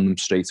much from them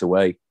straight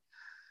away.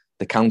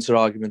 The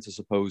counter-argument, I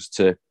suppose,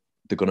 to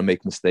they're going to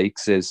make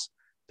mistakes is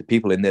the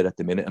people in there at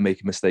the minute are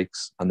making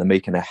mistakes, and they're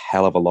making a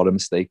hell of a lot of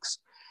mistakes.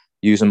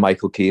 Using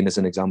Michael Keane as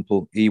an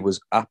example, he was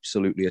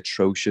absolutely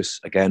atrocious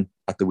again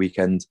at the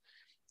weekend.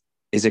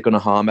 Is it going to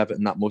harm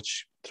Everton that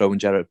much, throwing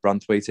Jared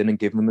Branthwaite in and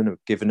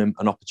giving him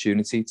an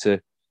opportunity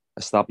to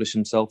establish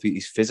himself?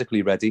 He's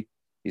physically ready.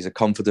 He's a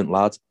confident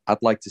lad. I'd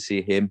like to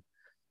see him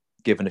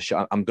given a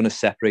shot. I'm going to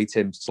separate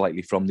him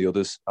slightly from the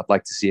others. I'd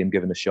like to see him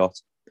given a shot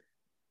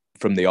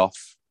from the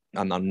off.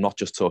 And I'm not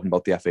just talking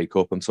about the FA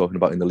Cup, I'm talking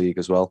about in the league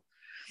as well.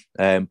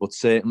 But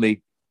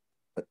certainly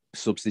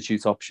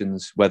substitute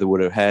options, whether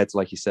we're ahead,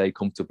 like you say,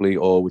 comfortably,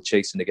 or we're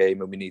chasing the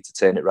game and we need to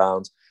turn it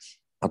round.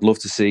 I'd love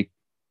to see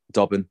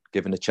Dobbin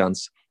given a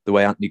chance, the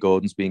way Anthony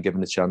Gordon's been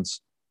given a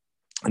chance.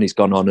 And he's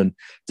gone on and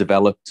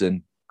developed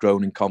and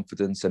grown in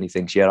confidence, and he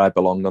thinks, yeah, I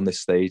belong on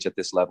this stage at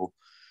this level.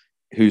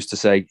 Who's to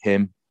say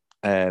him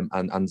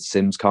and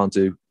Sims can't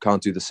do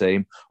the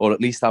same, or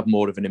at least have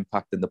more of an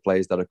impact than the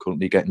players that are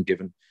currently getting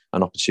given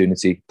an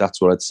opportunity? That's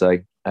what I'd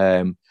say.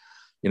 I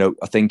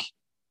think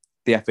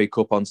the FA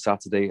Cup on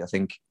Saturday, I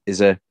think,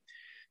 is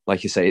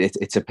like you say,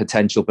 it's a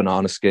potential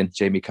banana skin.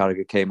 Jamie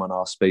Carragher came on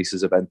our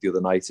Spaces event the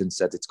other night and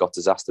said it's got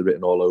disaster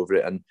written all over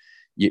it. And,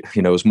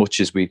 as much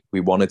as we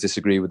want to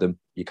disagree with him,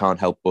 you can't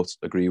help but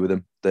agree with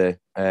him there.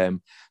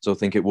 So I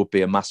think it would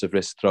be a massive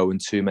risk throwing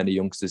too many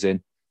youngsters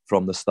in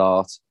from the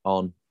start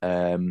on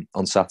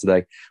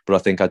Saturday. But I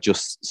think I'd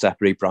just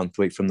separate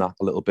Branthwaite from that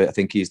a little bit. I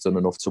think he's done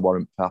enough to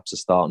warrant perhaps a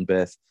starting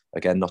berth,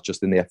 again, not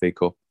just in the FA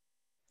Cup.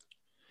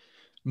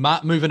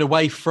 Matt, moving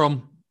away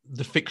from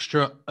the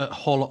fixture at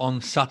Hull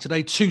on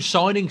Saturday, 2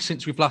 signings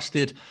since we've last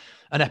did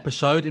an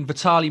episode, in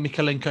Vitaly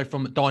Mikalenko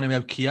from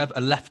Dynamo Kiev,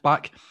 a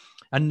left-back,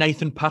 and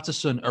Nathan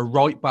Patterson, a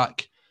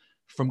right-back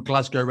from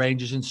Glasgow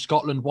Rangers in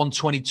Scotland,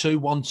 122,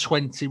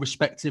 120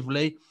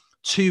 respectively.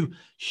 2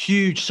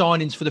 huge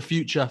signings for the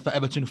future for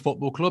Everton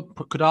Football Club.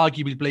 Could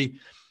arguably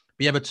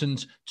be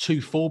Everton's 2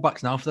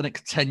 fullbacks now for the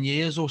next 10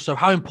 years or so.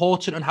 How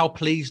important and how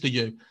pleased are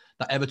you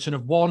that Everton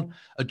have, one,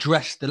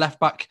 addressed the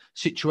left-back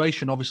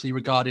situation, obviously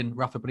regarding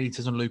Rafa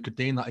Benitez and Luca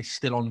Dean, that is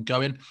still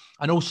ongoing,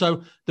 and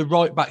also the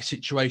right-back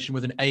situation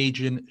with an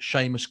aging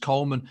Seamus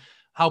Coleman?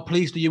 How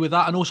pleased are you with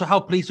that? And also, how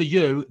pleased are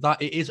you that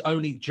it is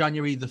only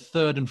January the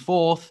 3rd and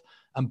 4th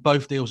and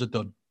both deals are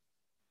done?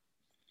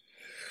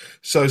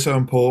 So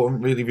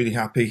important. Really, really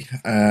happy.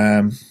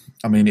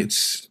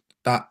 It's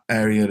that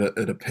area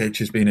of the pitch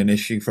has been an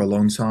issue for a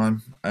long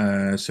time,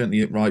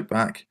 certainly at right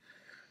back.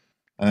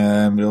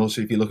 But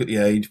also, if you look at the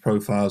age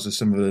profiles of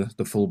some of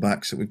the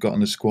fullbacks that we've got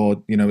on the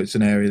squad, it's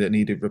an area that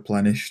needed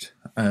replenished.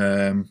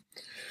 For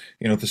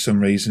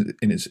some reason,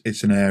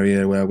 it's an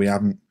area where we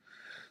haven't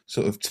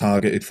sort of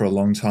targeted for a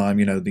long time.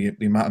 The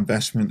amount of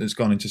investment that's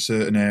gone into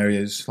certain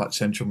areas like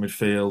central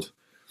midfield,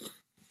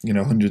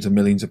 hundreds of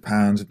millions of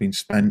pounds have been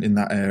spent in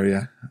that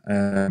area,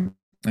 and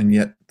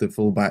yet the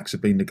fullbacks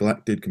have been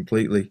neglected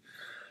completely.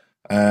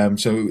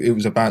 So it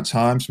was about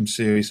time some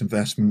serious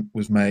investment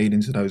was made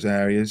into those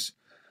areas.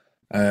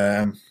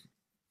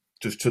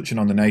 Just touching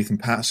on the Nathan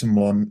Patterson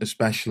one,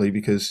 especially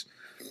because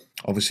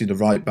obviously the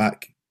right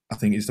back, I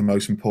think, is the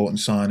most important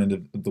signing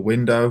of the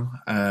window.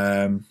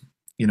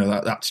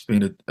 That's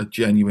been a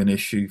genuine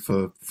issue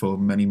for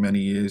many, many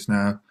years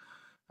now.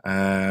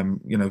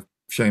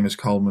 Seamus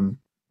Coleman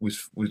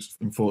was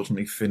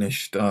unfortunately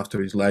finished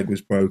after his leg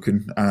was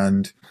broken,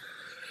 and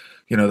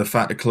the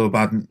fact the club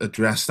hadn't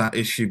addressed that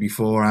issue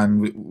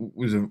beforehand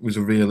was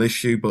a real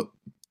issue, but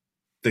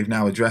they've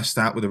now addressed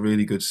that with a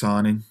really good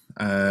signing.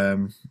 A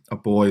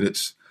boy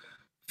that's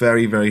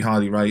very, very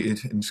highly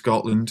rated in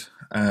Scotland.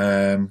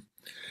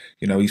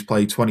 He's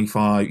played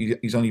 25.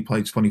 He's only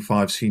played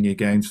 25 senior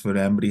games for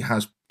them, but he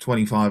has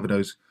 25 of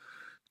those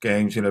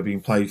games,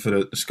 being played for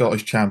the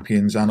Scottish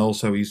champions, and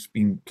also he's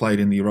been played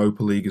in the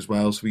Europa League as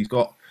well. So he's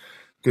got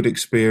good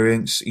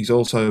experience. He's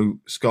also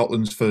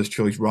Scotland's first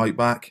choice right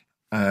back.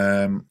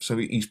 So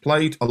he's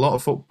played a lot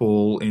of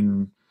football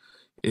in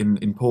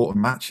important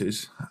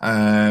matches.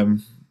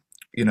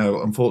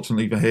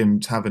 Unfortunately for him,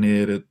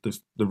 Tavernier,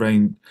 is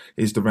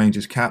the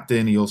Rangers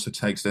captain. He also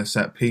takes their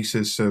set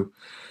pieces, so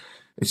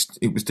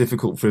it was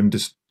difficult for him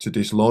to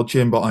dislodge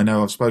him. But I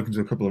know I've spoken to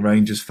a couple of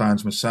Rangers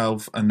fans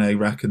myself, and they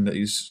reckon that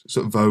his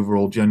sort of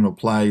overall general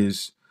play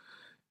is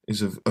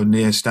of a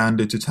near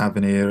standard to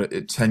Tavernier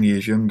at 10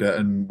 years younger,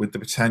 and with the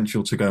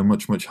potential to go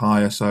much, much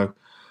higher. So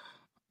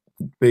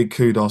big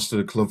kudos to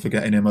the club for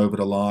getting him over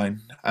the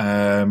line.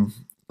 The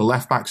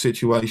left-back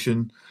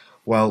situation,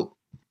 well,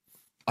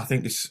 I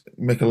think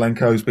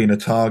Mikalenko's been a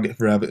target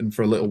for Everton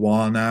for a little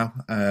while now,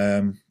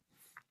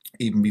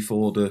 even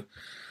before the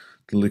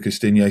Lucas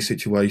Digne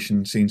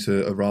situation seemed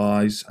to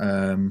arise.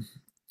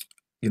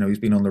 He's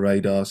been on the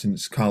radar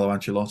since Carlo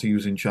Ancelotti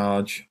was in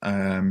charge.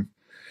 The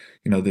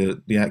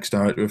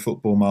ex-director of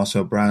football,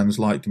 Marcel Brands,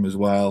 liked him as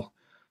well.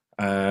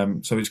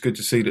 So it's good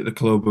to see that the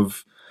club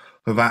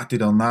have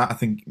acted on that. I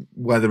think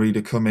whether he'd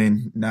have come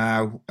in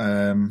now,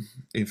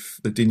 if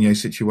the Digne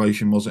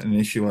situation wasn't an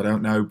issue, I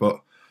don't know.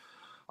 But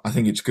I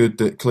think it's good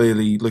that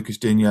clearly Lucas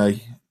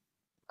Digne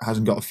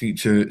hasn't got a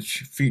future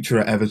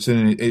at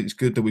Everton. It's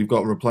good that we've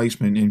got a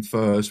replacement in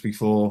first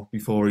before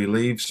he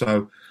leaves.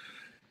 So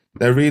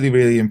they're really,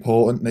 really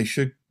important.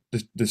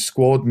 The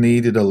squad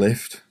needed a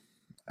lift.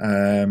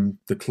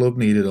 The club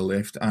needed a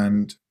lift,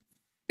 and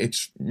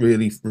it's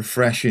really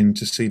refreshing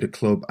to see the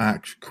club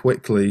act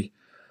quickly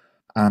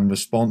and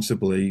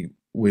responsibly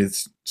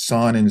with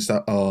signings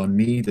that are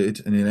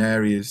needed and in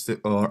areas that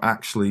are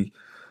actually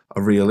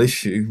a real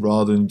issue,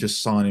 rather than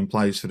just signing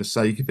players for the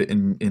sake of it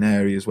in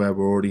areas where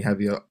we're already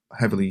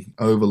heavily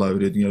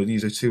overloaded.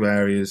 These are two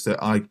areas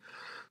that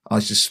I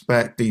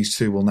suspect these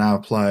two will now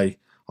play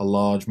a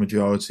large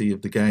majority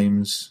of the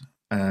games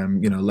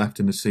left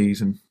in the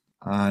season.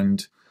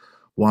 And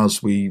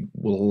whilst we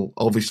will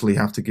obviously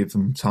have to give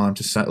them time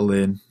to settle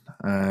in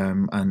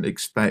and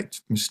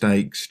expect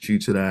mistakes due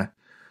to their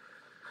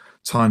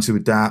time to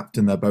adapt,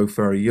 and they're both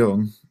very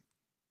young,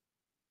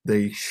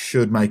 they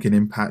should make an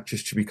impact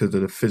just because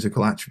of the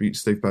physical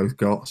attributes they've both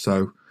got.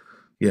 So,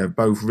 yeah,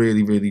 both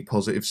really, really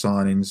positive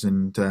signings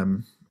and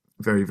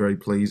very, very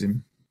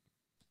pleasing.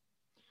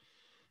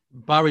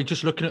 Barry,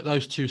 just looking at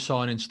those two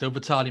signings still,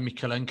 Vitaly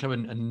Mikalenko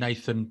and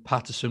Nathan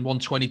Patterson,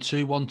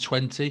 122,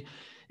 120.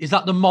 Is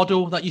that the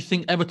model that you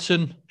think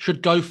Everton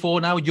should go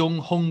for now? Young,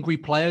 hungry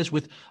players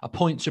with a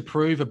point to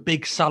prove, a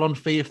big sell-on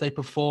fee if they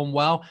perform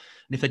well.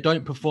 And if they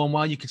don't perform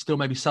well, you could still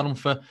maybe sell them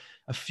for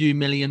a few £1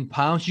 million.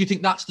 Do you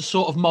think that's the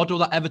sort of model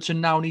that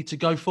Everton now need to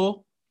go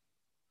for?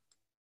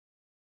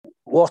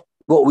 What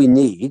we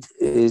need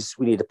is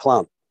we need a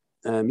plan.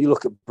 You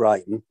look at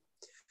Brighton,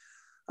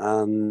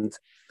 and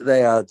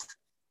they had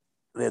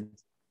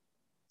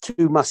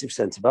two massive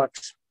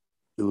centre-backs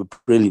who were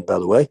brilliant, by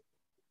the way.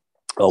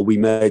 Or we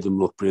made them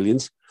look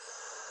brilliant.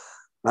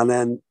 And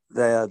then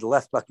they had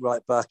left-back,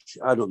 right-back,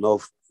 I don't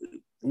know,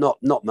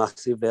 not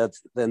massive. They had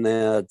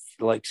the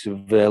likes of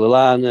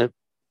Lallana,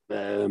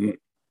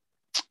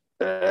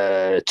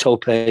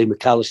 Tope,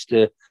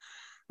 McAllister,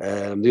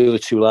 the other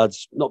two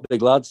lads, not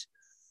big lads,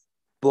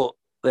 but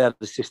they had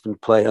the system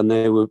play, and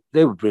they were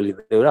brilliant.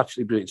 They were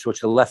absolutely brilliant. So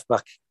the left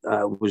back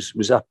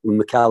was up, and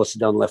McAllister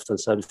down the left hand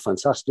side was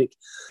fantastic.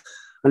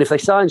 And if they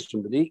signed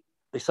somebody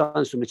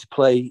to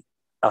play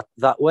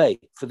that way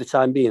for the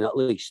time being, at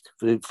least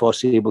for the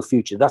foreseeable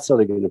future, that's how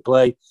they're going to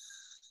play.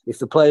 If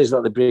the players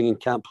that they bring in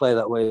can't play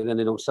that way, then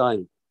they don't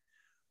sign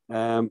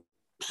them.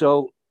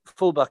 So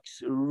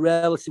fullback's a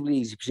relatively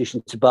easy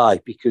position to buy,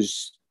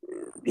 because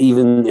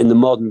even in the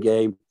modern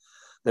game,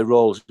 their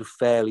roles are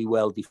fairly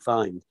well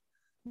defined.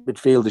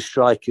 Midfielders,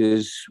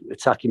 strikers,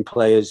 attacking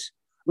players,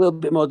 a little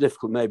bit more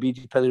difficult maybe,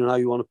 depending on how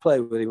you want to play,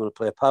 whether you want to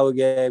play a power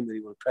game, whether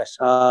you want to press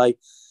high,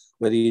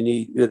 whether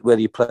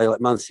you play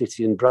like Man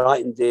City and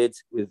Brighton did,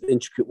 with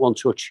intricate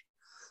one-touch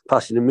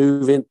passing and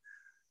moving.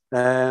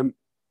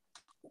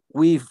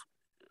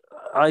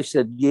 I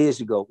said years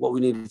ago what we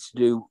needed to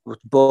do,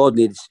 what the board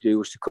needed to do,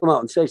 was to come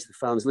out and say to the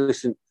fans,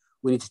 listen,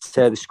 we need to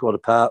tear this squad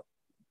apart.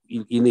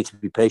 You need to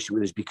be patient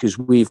with us, because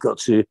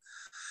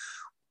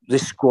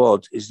this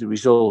squad is the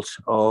result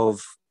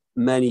of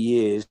many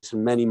years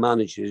and many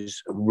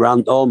managers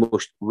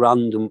almost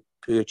random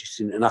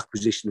purchasing and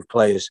acquisition of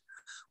players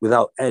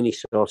without any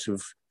sort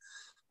of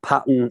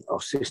pattern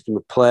or system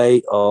of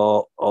play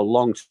or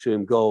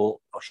long-term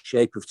goal or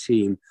shape of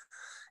team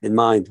in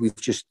mind. We've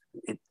just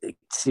it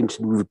seems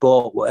we've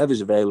bought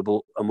whatever's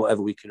available and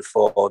whatever we can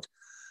afford.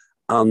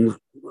 And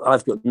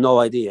I've got no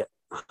idea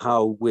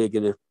how we're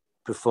going to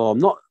perform,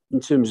 not in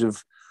terms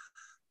of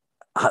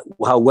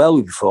how well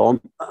we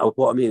perform.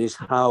 What I mean is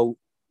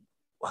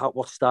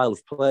what style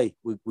of play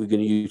we're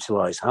going to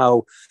utilise.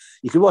 How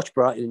you can watch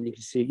Brighton and you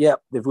can see,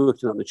 yep, they've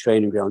worked on the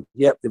training ground.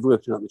 Yep, they've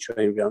worked on the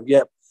training ground.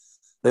 Yep,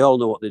 they all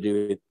know what they're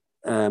doing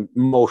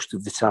most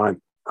of the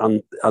time,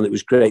 and it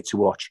was great to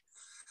watch.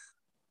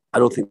 I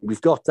don't think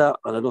we've got that,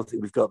 and I don't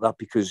think we've got that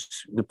because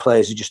the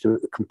players are just a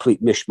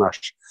complete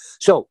mishmash.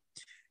 So,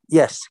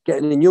 yes,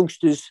 getting in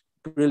youngsters,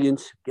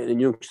 brilliant. Getting in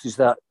youngsters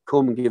that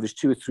come and give us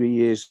 2 or 3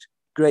 years,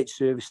 great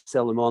service,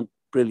 sell them on,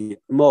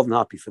 brilliant. I'm more than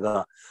happy for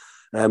that.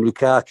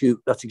 Lukaku,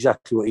 that's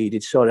exactly what he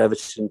did. Saw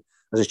Everton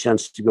as a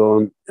chance to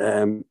go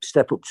and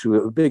step up to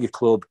a bigger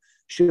club,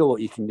 show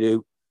what you can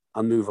do,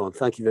 and move on.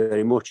 Thank you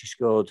very much. He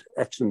scored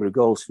X number of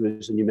goals for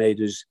us, and you made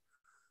us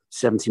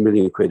 70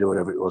 million quid or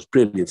whatever it was.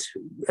 Brilliant.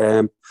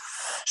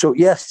 So,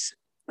 yes,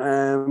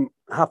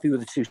 happy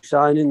with the 2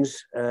 signings.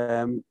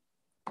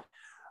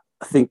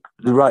 I think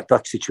the right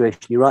back situation,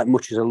 you're right,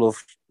 much as I've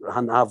loved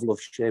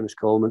Seamus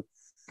Coleman.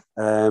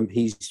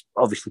 He's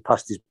obviously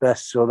passed his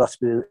best, so that's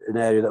been an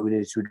area that we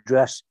needed to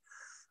address.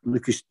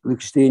 Lucas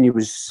Digne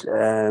was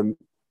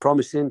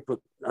promising, but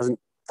hasn't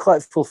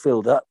quite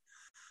fulfilled that.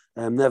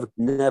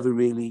 Never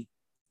really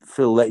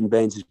fill Leighton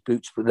Baines'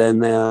 boots, but then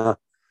they are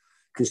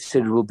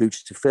considerable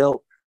boots to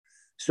fill.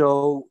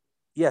 So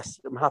yes,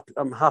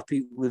 I'm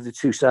happy with the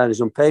 2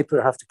 signings on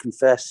paper. I have to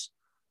confess,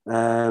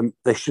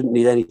 they shouldn't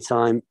need any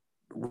time.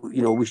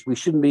 You know, we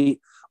shouldn't be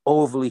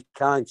overly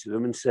kind to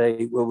them and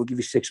say, well, we'll give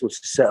you 6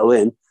 months to settle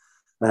in,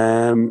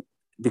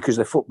 because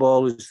they're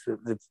footballers.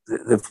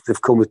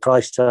 They've come with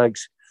price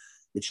tags.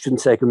 It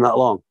shouldn't take them that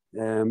long.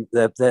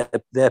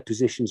 Their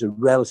positions are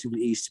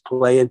relatively easy to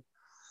play in.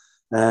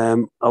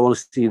 I want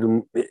to see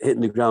them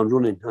hitting the ground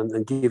running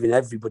and giving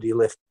everybody a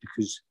lift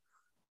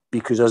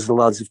because as the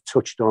lads have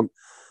touched on,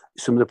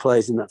 some of the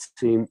players in that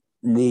team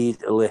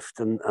need a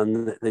lift and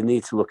they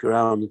need to look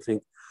around and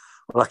think,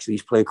 well, actually,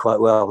 he's playing quite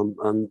well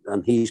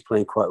and he's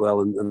playing quite well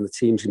and the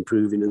team's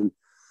improving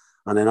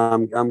and then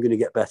I'm going to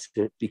get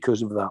better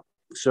because of that.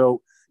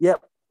 So, yeah,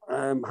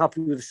 I'm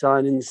happy with the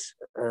signings.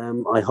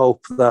 I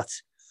hope that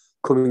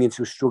coming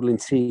into a struggling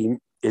team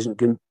isn't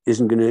going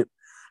to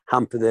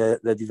hamper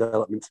their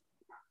development.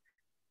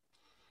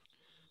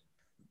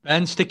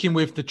 Ben, sticking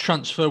with the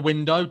transfer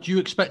window, do you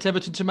expect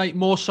Everton to make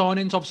more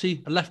signings?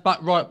 Obviously, a left back,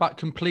 right back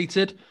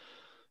completed.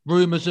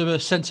 Rumours of a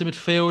centre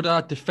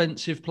midfielder,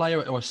 defensive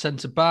player, or a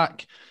centre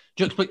back.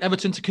 Do you expect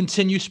Everton to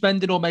continue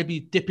spending or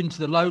maybe dip into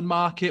the loan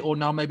market or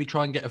now maybe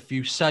try and get a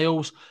few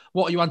sales?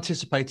 What are you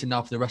anticipating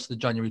now for the rest of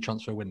the January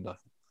transfer window?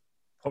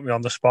 Put me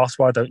on the spot,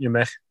 why don't you,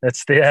 Mick?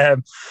 It's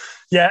the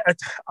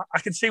I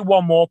can see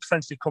one more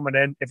potentially coming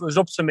in. If it was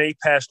up to me,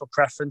 personal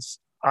preference,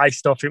 I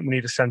still think we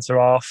need a centre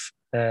half.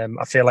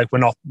 I feel like we're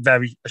not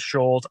very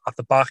assured at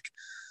the back.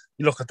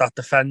 You look at that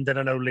defender,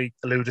 I know Lee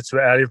alluded to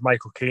it earlier,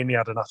 Michael Keane, he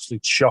had an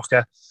absolute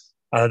shocker.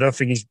 And I don't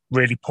think he's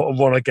really put a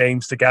run of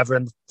games together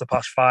in the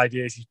past 5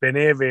 years he's been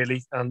here,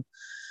 really. And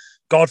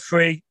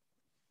Godfrey,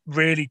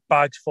 really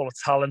bags full of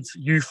talent,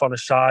 youth on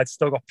his side,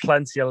 still got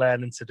plenty of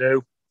learning to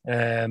do.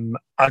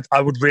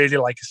 I would really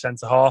like a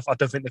centre-half. I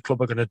don't think the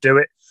club are going to do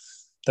it.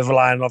 They're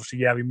relying on, obviously,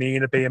 Yerry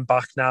Mina being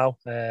back now,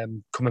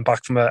 coming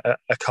back from a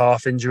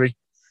calf injury.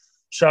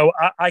 So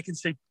I can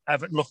see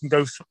Everton looking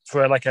go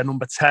for like a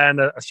number 10,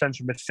 a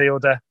central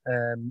midfielder.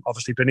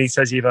 Obviously,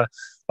 Benitez either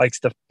likes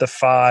the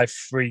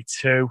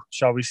 5-3-2,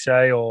 shall we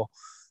say, or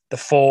the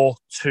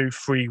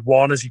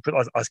 4-2-3-1,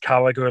 as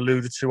Carragher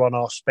alluded to on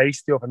our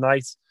space the other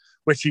night,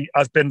 which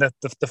has been the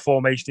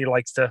formation he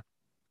likes to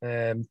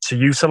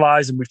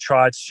utilise. And we've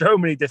tried so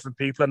many different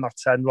people in that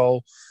 10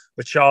 role.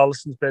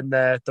 Richarlison's been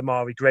there,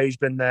 Damari Gray's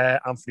been there,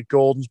 Anthony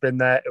Gordon's been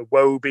there,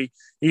 Iwobi,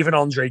 even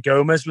Andre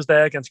Gomez was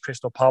there against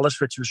Crystal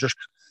Palace, which was just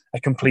a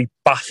complete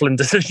baffling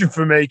decision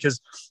for me because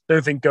I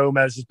don't think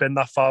Gomez has been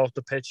that far off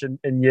the pitch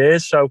in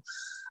years. So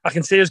I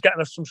can see us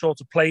getting some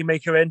sort of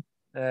playmaker in.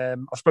 I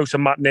spoke to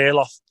Matt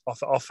Neal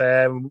off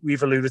air, and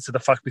we've alluded to the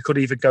fact we could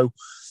even go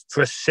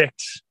for a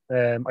 6,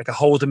 like a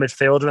holder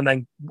midfielder, and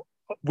then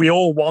we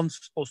all want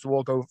us to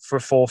all go for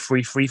a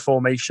 4-3-3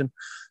 formation.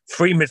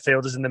 3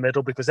 midfielders in the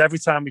middle, because every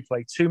time we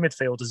play 2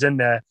 midfielders in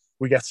there,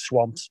 we get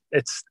swamped.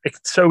 It's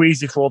so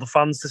easy for all the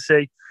fans to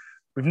see.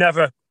 We've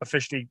never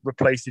officially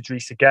replaced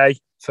Idrissa Gueye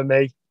for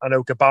me. I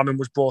know Gabamin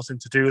was brought in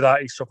to do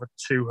that. He suffered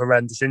 2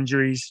 horrendous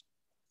injuries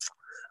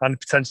and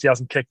potentially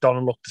hasn't kicked on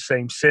and looked the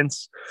same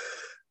since.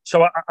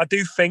 So I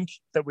do think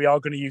that we are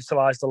going to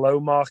utilise the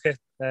loan market.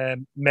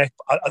 Mick,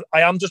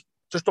 I am just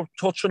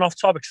touching off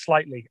topic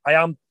slightly. I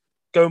am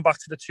going back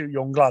to the 2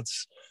 young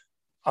lads.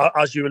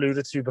 As you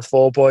alluded to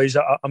before, boys,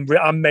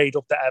 I'm made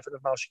up that Everton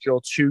have now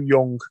secured 2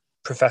 young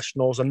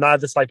professionals, and they're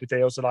the type of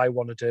deals that I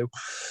want to do.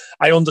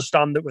 I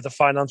understand that with the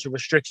financial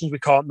restrictions, we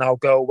can't now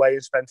go away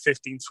and spend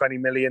 15-20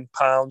 million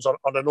pounds on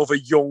another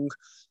young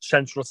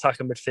central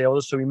attacking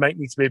midfielder. So we might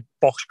need to be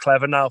box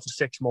clever now for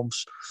 6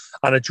 months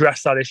and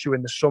address that issue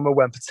in the summer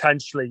when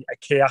potentially a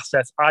key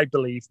asset, I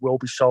believe, will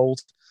be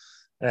sold.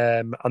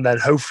 And then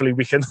hopefully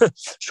we can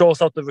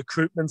sort out the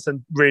recruitment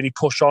and really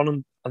push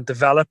on and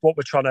develop what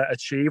we're trying to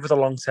achieve with a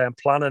long-term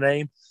plan and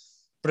aim.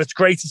 But it's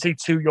great to see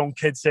 2 young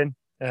kids in.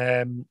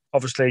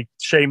 Obviously,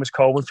 Seamus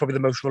Coleman's probably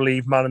the most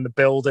relieved man in the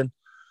building.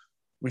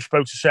 We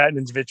spoke to certain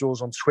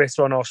individuals on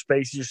Twitter, on our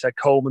spaces, who said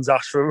Coleman's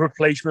asked for a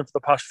replacement for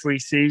the past 3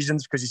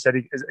 seasons because he said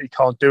he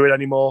can't do it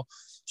anymore.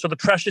 So the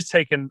pressure's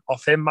taken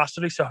off him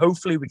massively. So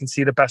hopefully we can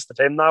see the best of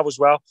him now as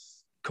well,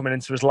 coming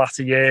into his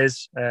latter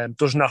years.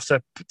 Doesn't have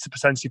to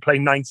potentially play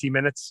 90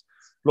 minutes,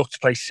 look to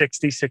play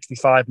 60,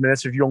 65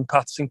 minutes with young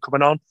Patterson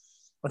coming on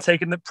and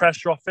taking the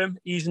pressure off him,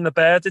 easing the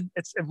burden.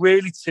 It's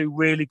really 2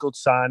 really good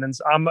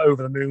signings. I'm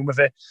over the moon with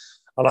it,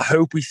 and I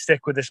hope we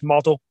stick with this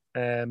model.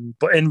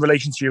 But in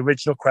relation to your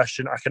original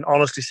question, I can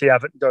honestly see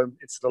Everton going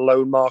into the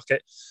loan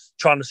market,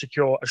 trying to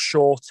secure a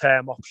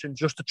short-term option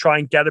just to try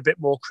and get a bit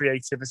more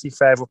creativity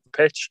further up the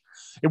pitch.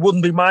 It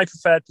wouldn't be my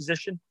preferred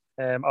position.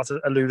 As I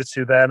alluded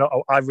to there,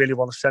 I really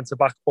want a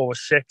centre-back or a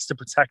 6 to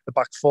protect the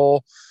back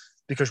 4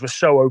 because we're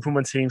so open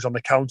when teams on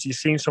the counter. You've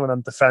seen some of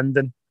them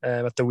defending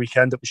at the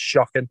weekend. It was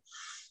shocking.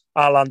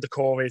 Alan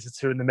Decore is a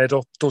 2 in the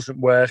middle. Doesn't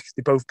work.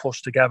 They both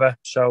push together.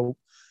 So,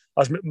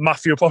 as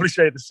Matthew will probably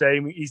say the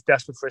same, he's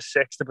desperate for a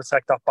 6 to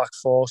protect that back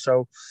 4.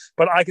 So,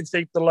 but I can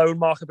see the loan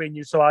market being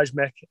utilised,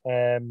 Mick,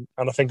 and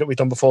I think that we've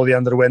done before the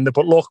end of the window.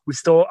 But look, we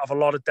still have a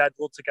lot of dead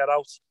wood to get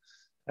out.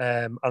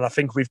 And I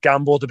think we've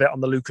gambled a bit on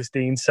the Lucas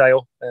Dean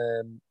sale.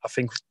 I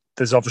think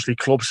there's obviously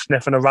clubs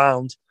sniffing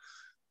around,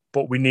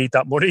 but we need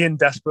that money in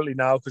desperately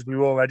now because we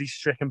were already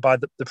stricken by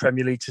the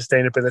Premier League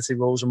sustainability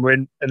rules and we're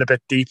in a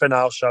bit deeper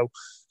now. So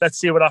let's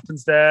see what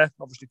happens there.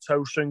 Obviously,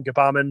 Tosun,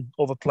 Gabaman,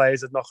 other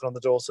players are knocking on the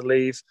door to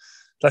leave.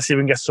 Let's see if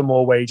we can get some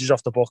more wages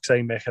off the books,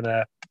 Mick,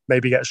 and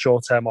maybe get a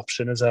short-term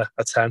option as a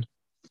 10.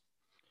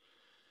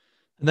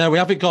 And there we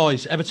have it,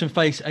 guys. Everton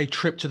face a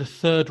trip to the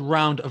 3rd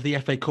round of the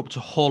FA Cup to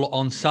Hull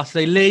on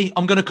Saturday. Lee,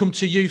 I'm going to come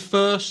to you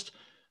first.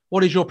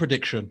 What is your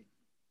prediction?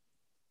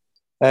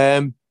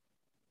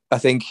 I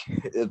think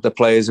the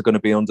players are going to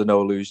be under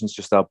no illusions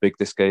just how big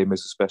this game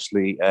is,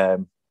 especially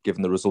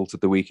given the result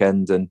of the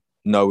weekend and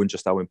knowing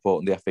just how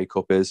important the FA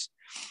Cup is.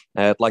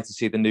 I'd like to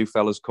see the new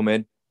fellas come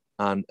in,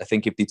 and I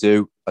think if they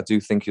do, I do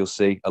think you'll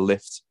see a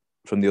lift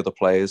from the other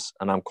players,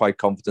 and I'm quite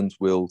confident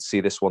we'll see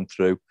this one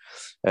through.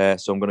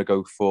 So I'm going to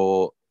go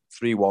for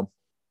 3-1.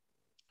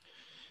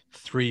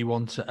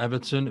 3-1 to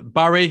Everton.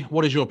 Barry,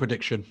 what is your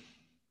prediction?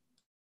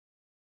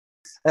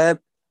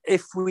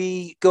 If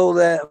we go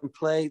there and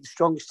play the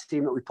strongest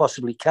team that we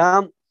possibly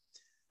can,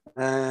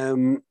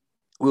 we'll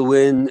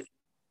win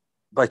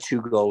by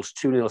 2 goals,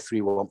 2-0 or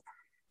 3-1.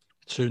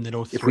 2-0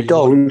 or 3-1. If we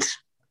don't,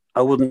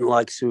 I wouldn't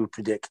like to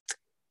predict.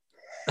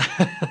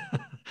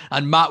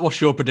 And Matt, what's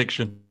your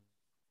prediction?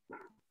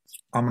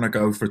 I'm going to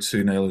go for a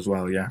 2-0 as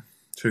well, yeah.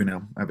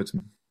 2-0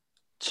 Everton.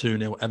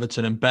 2-0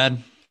 Everton. And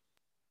Ben?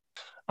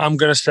 I'm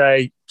going to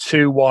say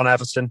 2-1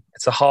 Everton.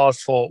 It's a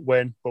hard-fought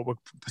win, but we'll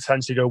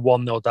potentially go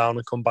 1-0 down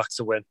and come back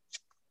to win.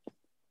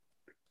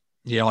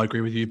 Yeah, I agree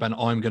with you, Ben.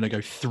 I'm going to go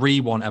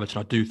 3-1 Everton.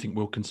 I do think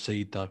we'll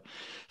concede, though.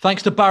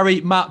 Thanks to Barry,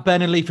 Matt,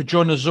 Ben and Lee for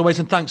joining us as always,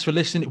 and thanks for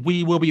listening.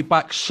 We will be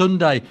back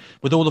Sunday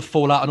with all the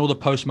fallout and all the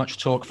post-match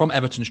talk from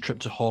Everton's trip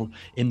to Hull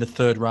in the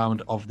 3rd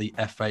round of the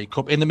FA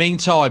Cup. In the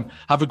meantime,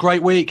 have a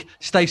great week,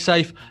 stay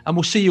safe, and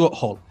we'll see you at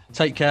Hull.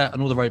 Take care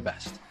and all the very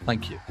best.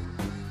 Thank you.